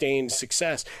sustained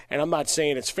success. And I'm not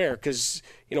saying it's fair because,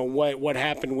 what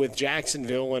happened with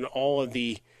Jacksonville and all of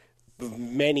the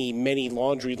many, many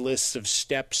laundry lists of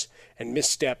steps and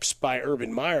missteps by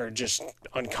Urban Meyer, just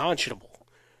unconscionable,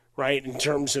 right? In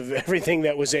terms of everything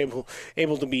that was able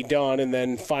to be done and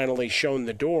then finally shown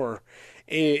the door,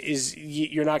 is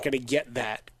you're not going to get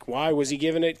that. Why was he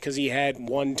given it? Because he had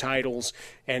won titles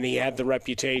and he had the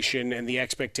reputation, and the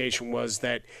expectation was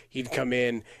that he'd come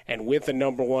in and with the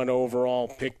number 1 overall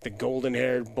pick, the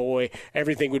golden-haired boy,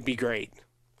 everything would be great.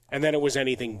 And then it was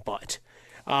anything but.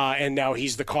 And now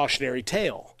he's the cautionary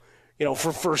tale,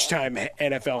 for first-time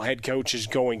NFL head coaches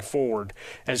going forward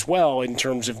as well in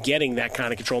terms of getting that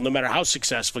kind of control, no matter how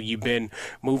successful you've been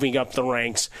moving up the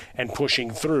ranks and pushing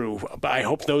through. But I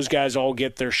hope those guys all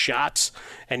get their shots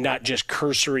and not just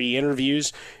cursory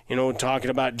interviews. Talking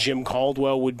about Jim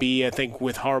Caldwell would be, I think,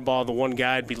 with Harbaugh, the one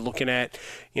guy I'd be looking at,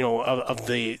 of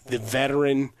the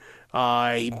veteran.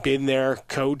 He'd been there,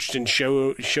 coached, and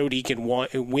showed he can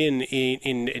win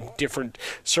in a different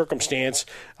circumstance.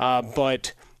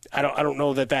 But I don't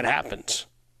know that happens.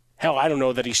 Hell, I don't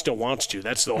know that he still wants to.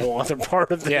 That's the whole other part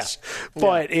of this.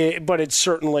 Yeah. But it's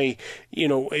certainly,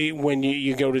 when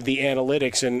you go to the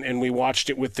analytics and we watched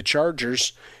it with the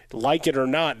Chargers, like it or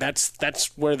not,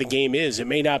 that's where the game is. It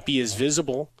may not be as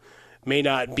visible, may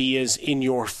not be as in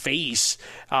your face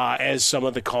as some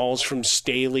of the calls from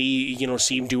Staley,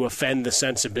 seem to offend the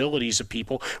sensibilities of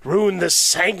people, ruin the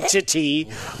sanctity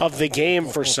of the game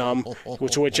for some,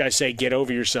 which I say, get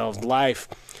over yourselves. Life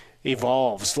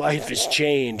evolves. Life is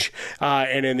change.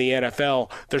 And in the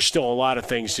NFL, there's still a lot of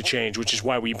things to change, which is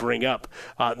why we bring up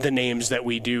the names that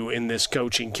we do in this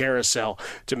coaching carousel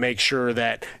to make sure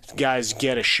that guys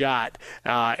get a shot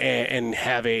and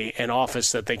have an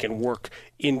office that they can work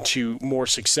into more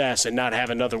success and not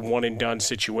have another one-and-done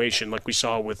situation like we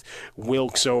saw with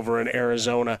Wilkes over in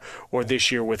Arizona or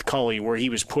this year with Culley, where he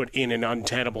was put in an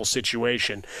untenable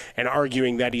situation. And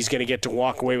arguing that he's going to get to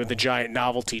walk away with a giant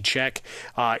novelty check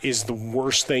is the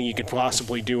worst thing you could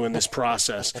possibly do in this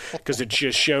process, because it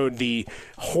just showed the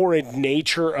horrid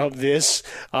nature of this,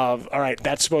 all right,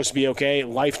 that's supposed to be okay,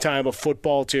 lifetime of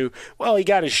football to, well, he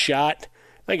got his shot.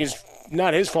 I think it's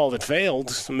not his fault it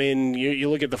failed. I mean, you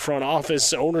look at the front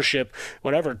office, ownership,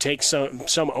 whatever, take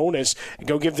some onus,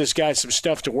 go give this guy some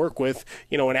stuff to work with,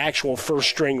 an actual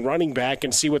first-string running back,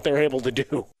 and see what they're able to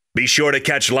do. Be sure to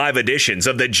catch live editions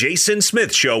of The Jason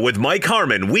Smith Show with Mike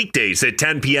Harmon weekdays at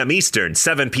 10 p.m. Eastern,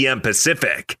 7 p.m.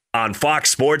 Pacific on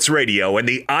Fox Sports Radio and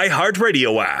the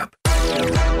iHeartRadio app.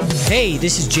 Hey,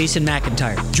 this is Jason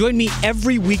McIntyre. Join me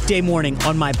every weekday morning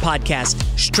on my podcast,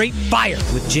 Straight Fire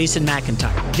with Jason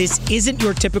McIntyre. This isn't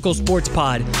your typical sports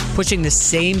pod pushing the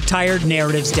same tired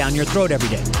narratives down your throat every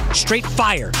day. Straight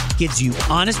Fire gives you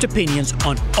honest opinions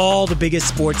on all the biggest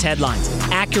sports headlines,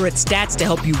 accurate stats to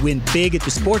help you win big at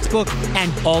the sportsbook,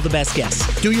 and all the best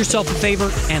guests. Do yourself a favor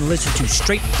and listen to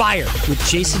Straight Fire with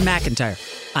Jason McIntyre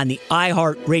on the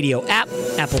iHeartRadio app,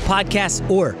 Apple Podcasts,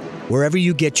 or wherever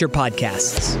you get your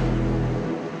podcasts.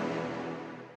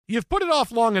 You've put it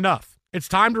off long enough. It's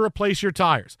time to replace your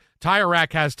tires. Tire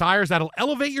Rack has tires that'll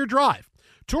elevate your drive.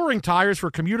 Touring tires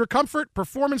for commuter comfort,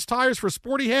 performance tires for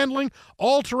sporty handling,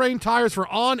 all-terrain tires for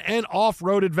on- and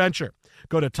off-road adventure.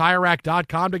 Go to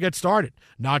TireRack.com to get started.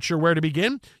 Not sure where to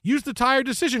begin? Use the Tire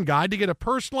Decision Guide to get a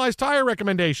personalized tire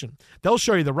recommendation. They'll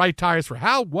show you the right tires for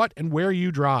how, what, and where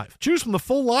you drive. Choose from the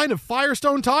full line of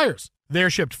Firestone tires. They're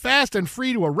shipped fast and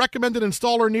free to a recommended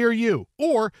installer near you.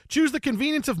 Or choose the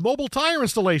convenience of mobile tire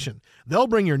installation. They'll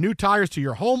bring your new tires to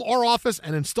your home or office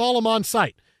and install them on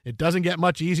site. It doesn't get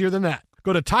much easier than that.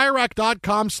 Go to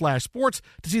TireRack.com/sports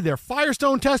to see their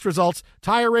Firestone test results,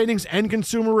 tire ratings, and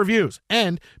consumer reviews.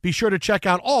 And be sure to check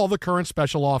out all the current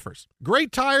special offers.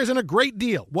 Great tires and a great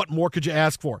deal. What more could you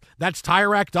ask for? That's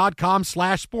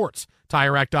TireRack.com/sports.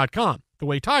 TireRack.com, the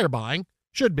way tire buying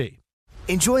should be.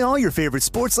 Enjoy all your favorite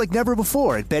sports like never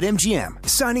before at BetMGM.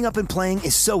 Signing up and playing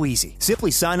is so easy.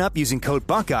 Simply sign up using code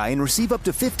Buckeye and receive up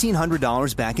to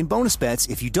 $1,500 back in bonus bets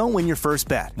if you don't win your first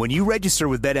bet. When you register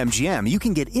with BetMGM, you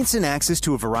can get instant access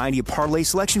to a variety of parlay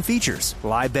selection features,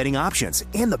 live betting options,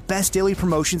 and the best daily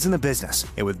promotions in the business.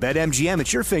 And with BetMGM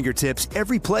at your fingertips,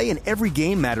 every play and every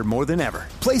game matter more than ever.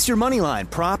 Place your moneyline,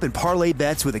 prop, and parlay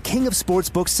bets with the king of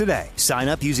sportsbooks today. Sign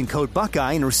up using code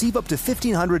Buckeye and receive up to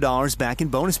 $1,500 back in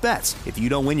bonus bets if you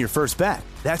don't win your first bet.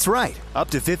 That's right, up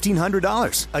to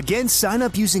 $1,500. Again, sign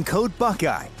up using code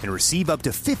Buckeye and receive up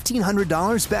to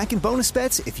 $1,500 back in bonus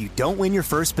bets if you don't win your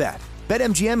first bet.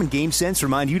 BetMGM and GameSense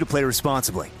remind you to play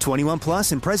responsibly. 21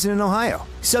 plus and present in Ohio.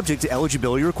 Subject to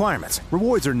eligibility requirements.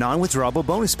 Rewards are non-withdrawable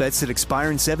bonus bets that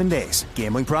expire in 7 days.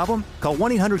 Gambling problem? Call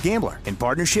 1-800-GAMBLER in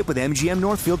partnership with MGM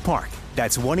Northfield Park.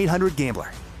 That's 1-800-GAMBLER.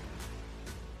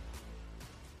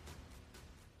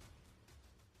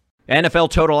 NFL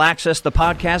Total Access, the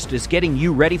podcast, is getting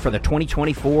you ready for the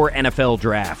 2024 NFL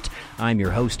Draft. I'm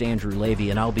your host, Andrew Levy,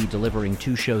 and I'll be delivering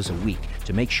 2 shows a week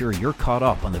to make sure you're caught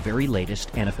up on the very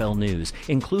latest NFL news,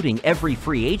 including every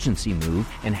free agency move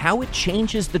and how it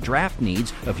changes the draft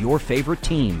needs of your favorite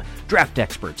team. Draft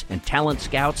experts and talent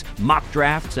scouts, mock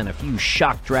drafts, and a few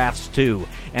shock drafts, too.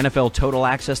 NFL Total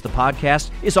Access, the podcast,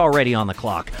 is already on the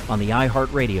clock on the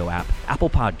iHeartRadio app, Apple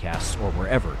Podcasts, or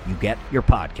wherever you get your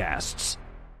podcasts.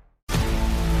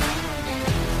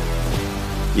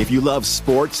 If you love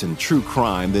sports and true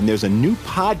crime, then there's a new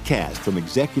podcast from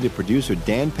executive producer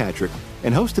Dan Patrick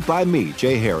and hosted by me,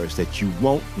 Jay Harris, that you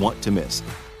won't want to miss.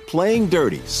 Playing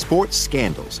Dirty: Sports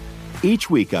Scandals. Each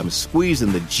week, I'm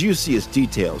squeezing the juiciest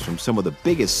details from some of the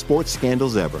biggest sports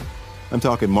scandals ever. I'm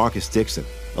talking Marcus Dixon,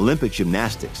 Olympic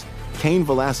gymnastics, Cain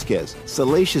Velasquez,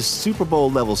 salacious Super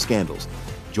Bowl-level scandals.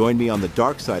 Join me on the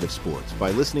dark side of sports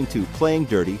by listening to Playing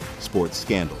Dirty: Sports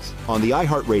Scandals on the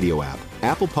iHeartRadio app,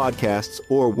 Apple Podcasts,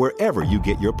 or wherever you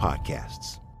get your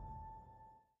podcasts.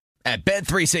 At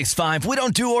Bet365, we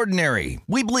don't do ordinary.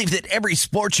 We believe that every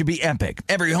sport should be epic.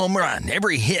 Every home run,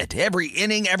 every hit, every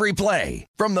inning, every play.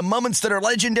 From the moments that are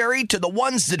legendary to the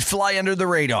ones that fly under the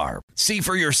radar. See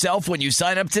for yourself when you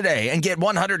sign up today and get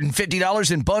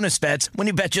 $150 in bonus bets when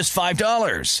you bet just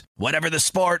 $5. Whatever the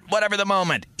sport, whatever the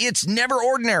moment, it's never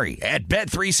ordinary at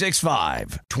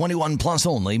Bet365. 21 plus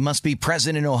only. Must be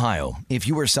present in Ohio. If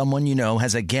you or someone you know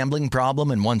has a gambling problem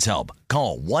and wants help,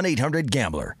 call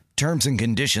 1-800-GAMBLER. Terms and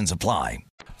conditions apply.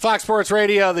 Fox Sports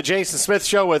Radio, the Jason Smith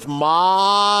Show with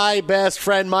my best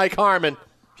friend, Mike Harmon.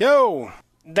 Yo,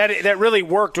 that really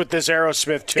worked with this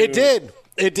Aerosmith tune. It did.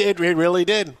 It really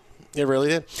did. It really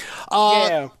did.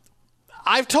 Yeah.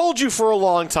 I've told you for a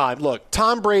long time, look,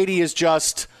 Tom Brady is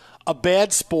just a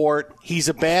bad sport. He's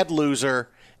a bad loser.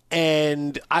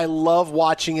 And I love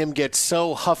watching him get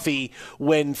so huffy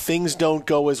when things don't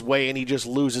go his way and he just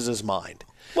loses his mind.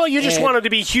 Well, you just want him to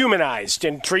be humanized,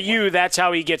 and for you, that's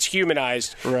how he gets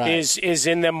humanized. Right. Is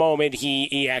in the moment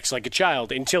he acts like a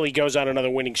child until he goes on another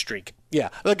winning streak. Yeah,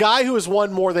 the guy who has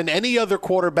won more than any other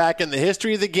quarterback in the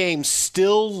history of the game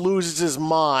still loses his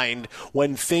mind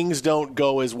when things don't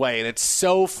go his way, and it's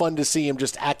so fun to see him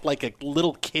just act like a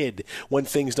little kid when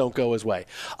things don't go his way.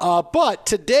 But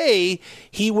today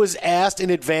he was asked in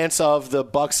advance of the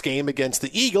Bucs game against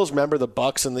the Eagles. Remember the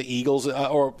Bucs and the Eagles,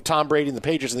 or Tom Brady and the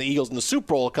Patriots and the Eagles in the Super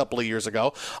Bowl a couple of years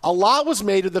ago. A lot was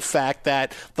made of the fact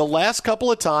that the last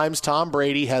couple of times Tom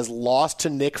Brady has lost to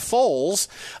Nick Foles,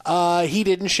 he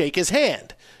didn't shake his hand.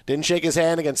 Didn't shake his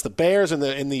hand against the Bears in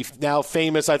the now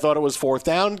famous, I thought it was 4th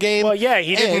down game. Well, yeah,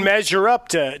 he didn't measure up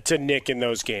to Nick in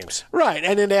those games. Right,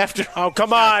 and then after... Oh,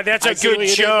 come on, that's a good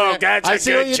joke. I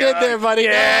see what you did there, buddy.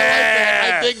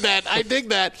 Yeah. I dig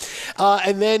that.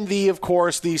 And then, of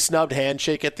course, the snubbed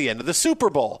handshake at the end of the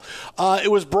Super Bowl. It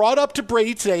was brought up to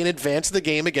Brady today in advance of the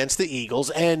game against the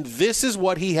Eagles, and this is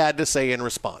what he had to say in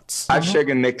response. I've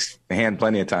shaken Nick's hand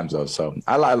plenty of times, though, so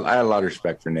I have a lot of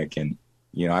respect for Nick, and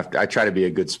you know, I try to be a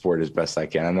good sport as best I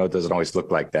can. I know it doesn't always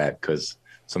look like that because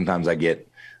sometimes I get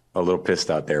a little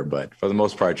pissed out there, but for the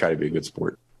most part, I try to be a good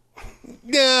sport.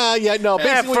 Yeah, no.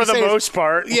 For the most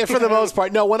part. Yeah, for the most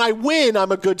part. No, when I win,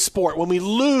 I'm a good sport. When we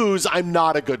lose, I'm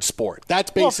not a good sport. That's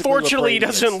basically Well, fortunately, he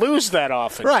doesn't lose that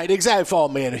often. Right, exactly. Oh,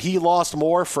 man, he lost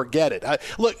more, forget it.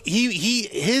 Look,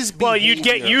 his behavior... Well, you'd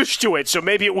get used to it, so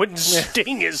maybe it wouldn't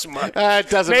sting as much. It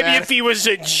doesn't matter. Maybe if he was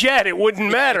a Jet, it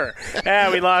wouldn't matter.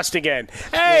 We lost again.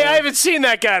 Hey, I haven't seen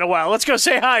that guy in a while. Let's go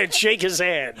say hi and shake his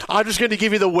hand. I'm just going to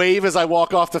give you the wave as I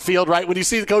walk off the field, right? When you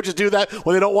see the coaches do that,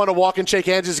 when they don't want to walk and shake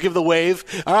hands, just give the wave.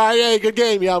 wave. All right, hey, good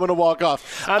game. Yeah, I'm going to walk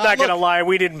off. I'm not going to lie.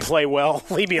 We didn't play well.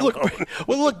 Leave me alone.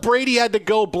 Look, Brady had to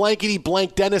go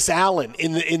blankety-blank Dennis Allen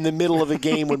in the middle of the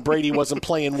game when Brady wasn't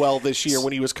playing well this year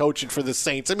when he was coaching for the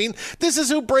Saints. I mean, this is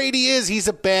who Brady is. He's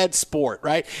a bad sport,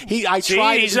 right? He's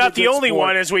not the only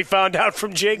one, as we found out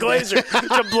from Jay Glazer,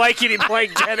 to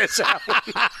blankety-blank Dennis Allen.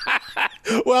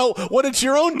 Well, when it's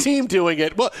your own team doing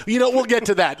it, well, we'll get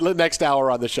to that next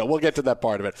hour on the show. We'll get to that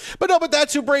part of it. But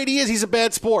that's who Brady is. He's a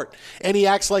bad sport, and he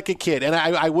acts like a kid. And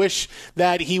I wish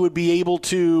that he would be able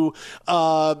to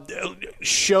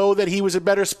show that he was a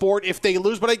better sport if they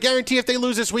lose. But I guarantee if they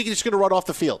lose this week, he's just going to run off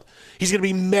the field. He's going to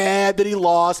be mad that he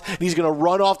lost, and he's going to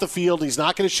run off the field. He's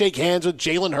not going to shake hands with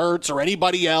Jalen Hurts or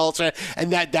anybody else,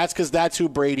 and that's because that's who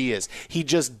Brady is. He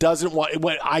just doesn't want.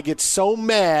 When I get so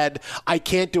mad, I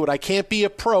can't do it. I can't be a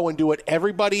pro and do what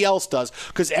everybody else does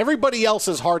because everybody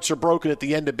else's hearts are broken at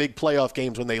the end of big playoff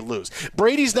games when they lose.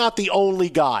 Brady's not the only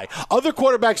guy. Other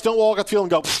quarterbacks don't walk off the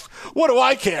field and go, what do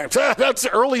I care? That's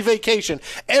early vacation.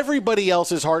 Everybody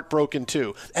else is heartbroken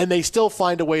too, and they still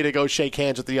find a way to go shake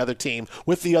hands with the other team,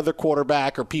 with the other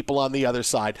quarterback or people on the other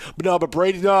side. But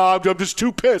Brady, I'm just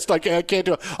too pissed. I can't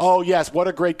do it. Oh, yes, what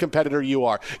a great competitor you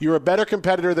are. You're a better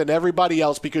competitor than everybody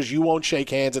else because you won't shake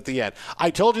hands at the end. I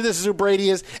told you this is who Brady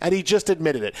is, and he just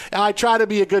admitted it. And I try to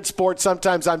be a good sport.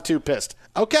 Sometimes I'm too pissed.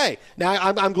 Okay, now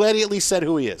I'm glad he at least said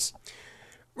who he is.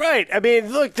 Right. I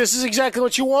mean, look, this is exactly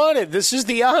what you wanted. This is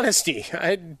the honesty.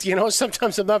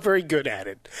 Sometimes I'm not very good at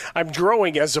it. I'm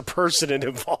growing as a person and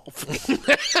evolving.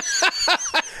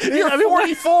 You're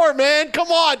 44, man. Come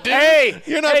on, dude. Hey,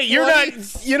 you're not.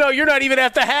 You're not even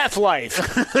at the half-life.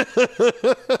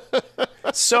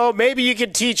 So maybe you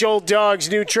can teach old dogs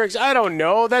new tricks. I don't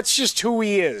know. That's just who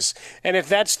he is. And if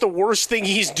that's the worst thing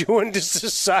he's doing to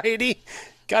society,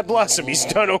 God bless him. He's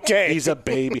done okay. He's a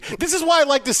baby. This is why I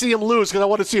like to see him lose, because I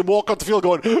want to see him walk off the field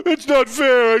going, it's not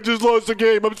fair. I just lost the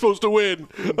game. I'm supposed to win.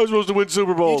 I'm supposed to win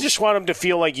Super Bowls. You just want him to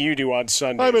feel like you do on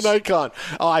Sundays. I'm an icon.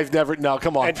 Oh, no,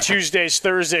 come on. And Tuesdays,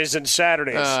 Thursdays, and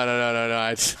Saturdays.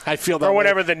 No. I feel that Or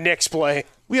whenever way. the Knicks play.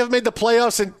 We haven't made the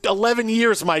playoffs in 11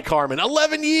 years, Mike Harmon.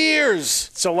 11 years.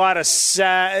 It's a lot of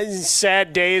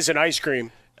sad days and ice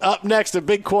cream. Up next, a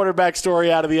big quarterback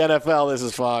story out of the NFL. This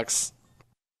is Fox.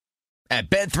 At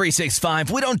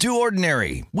Bet365, we don't do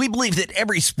ordinary. We believe that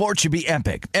every sport should be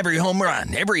epic. Every home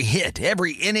run, every hit,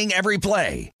 every inning, every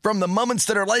play. From the moments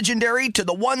that are legendary to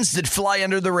the ones that fly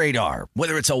under the radar.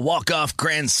 Whether it's a walk-off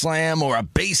grand slam or a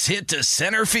base hit to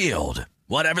center field.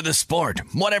 Whatever the sport,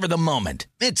 whatever the moment.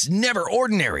 It's never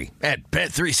ordinary at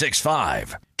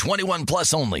Bet365. 21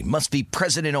 plus only. Must be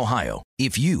present in Ohio.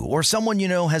 If you or someone you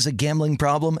know has a gambling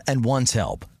problem and wants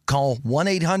help, call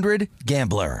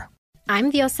 1-800-GAMBLER.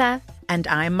 I'm Diosa. And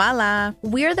I'm Mala.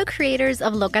 We're the creators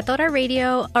of Locatora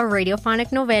Radio, a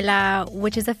radiophonic novela,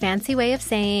 which is a fancy way of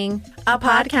saying a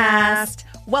podcast.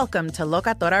 Welcome to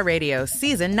Locatora Radio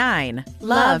Season 9.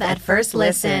 Love at First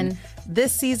Listen.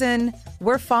 This season,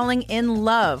 we're falling in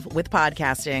love with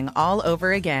podcasting all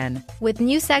over again. With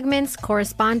new segments,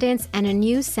 correspondence, and a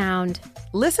new sound.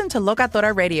 Listen to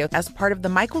Locatora Radio as part of the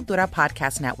My Cultura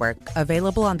Podcast Network.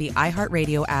 Available on the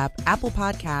iHeartRadio app, Apple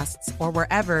Podcasts, or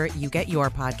wherever you get your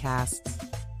podcasts.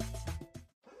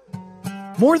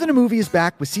 More Than a Movie is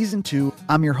back with Season 2.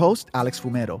 I'm your host, Alex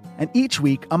Fumero. And each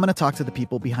week, I'm going to talk to the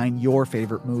people behind your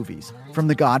favorite movies. From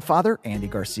The Godfather, Andy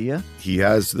Garcia. He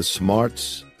has the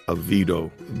smarts of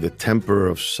Vito, the temper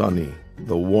of Sonny,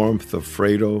 the warmth of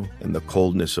Fredo, and the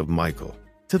coldness of Michael.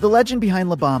 To the legend behind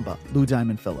La Bamba, Lou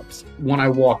Diamond Phillips. When I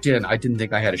walked in, I didn't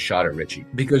think I had a shot at Richie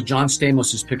because John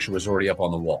Stamos' picture was already up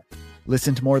on the wall.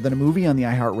 Listen to More Than a Movie on the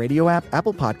iHeartRadio app,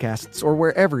 Apple Podcasts, or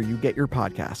wherever you get your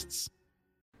podcasts.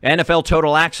 NFL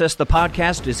Total Access, the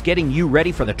podcast, is getting you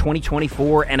ready for the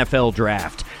 2024 NFL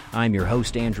Draft. I'm your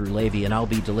host, Andrew Levy, and I'll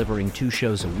be delivering 2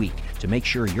 shows a week to make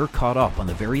sure you're caught up on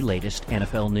the very latest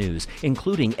NFL news,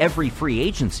 including every free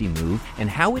agency move and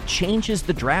how it changes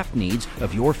the draft needs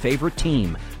of your favorite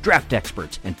team. Draft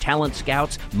experts and talent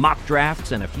scouts, mock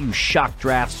drafts, and a few shock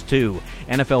drafts, too.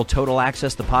 NFL Total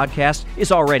Access, the podcast,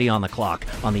 is already on the clock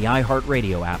on the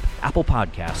iHeartRadio app, Apple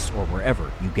Podcasts, or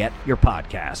wherever you get your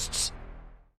podcasts.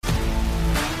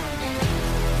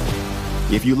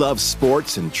 If you love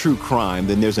sports and true crime,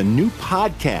 then there's a new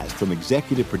podcast from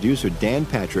executive producer Dan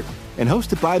Patrick and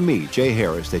hosted by me, Jay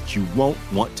Harris, that you won't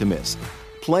want to miss.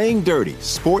 Playing Dirty: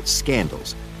 Sports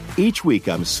Scandals. Each week,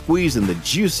 I'm squeezing the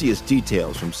juiciest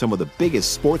details from some of the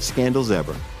biggest sports scandals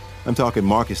ever. I'm talking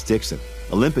Marcus Dixon,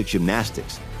 Olympic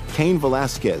gymnastics, Cain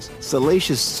Velasquez,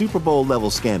 salacious Super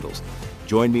Bowl-level scandals.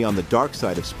 Join me on the dark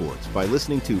side of sports by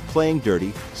listening to Playing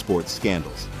Dirty Sports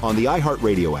Scandals on the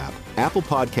iHeartRadio app, Apple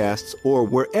Podcasts, or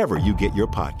wherever you get your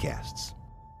podcasts.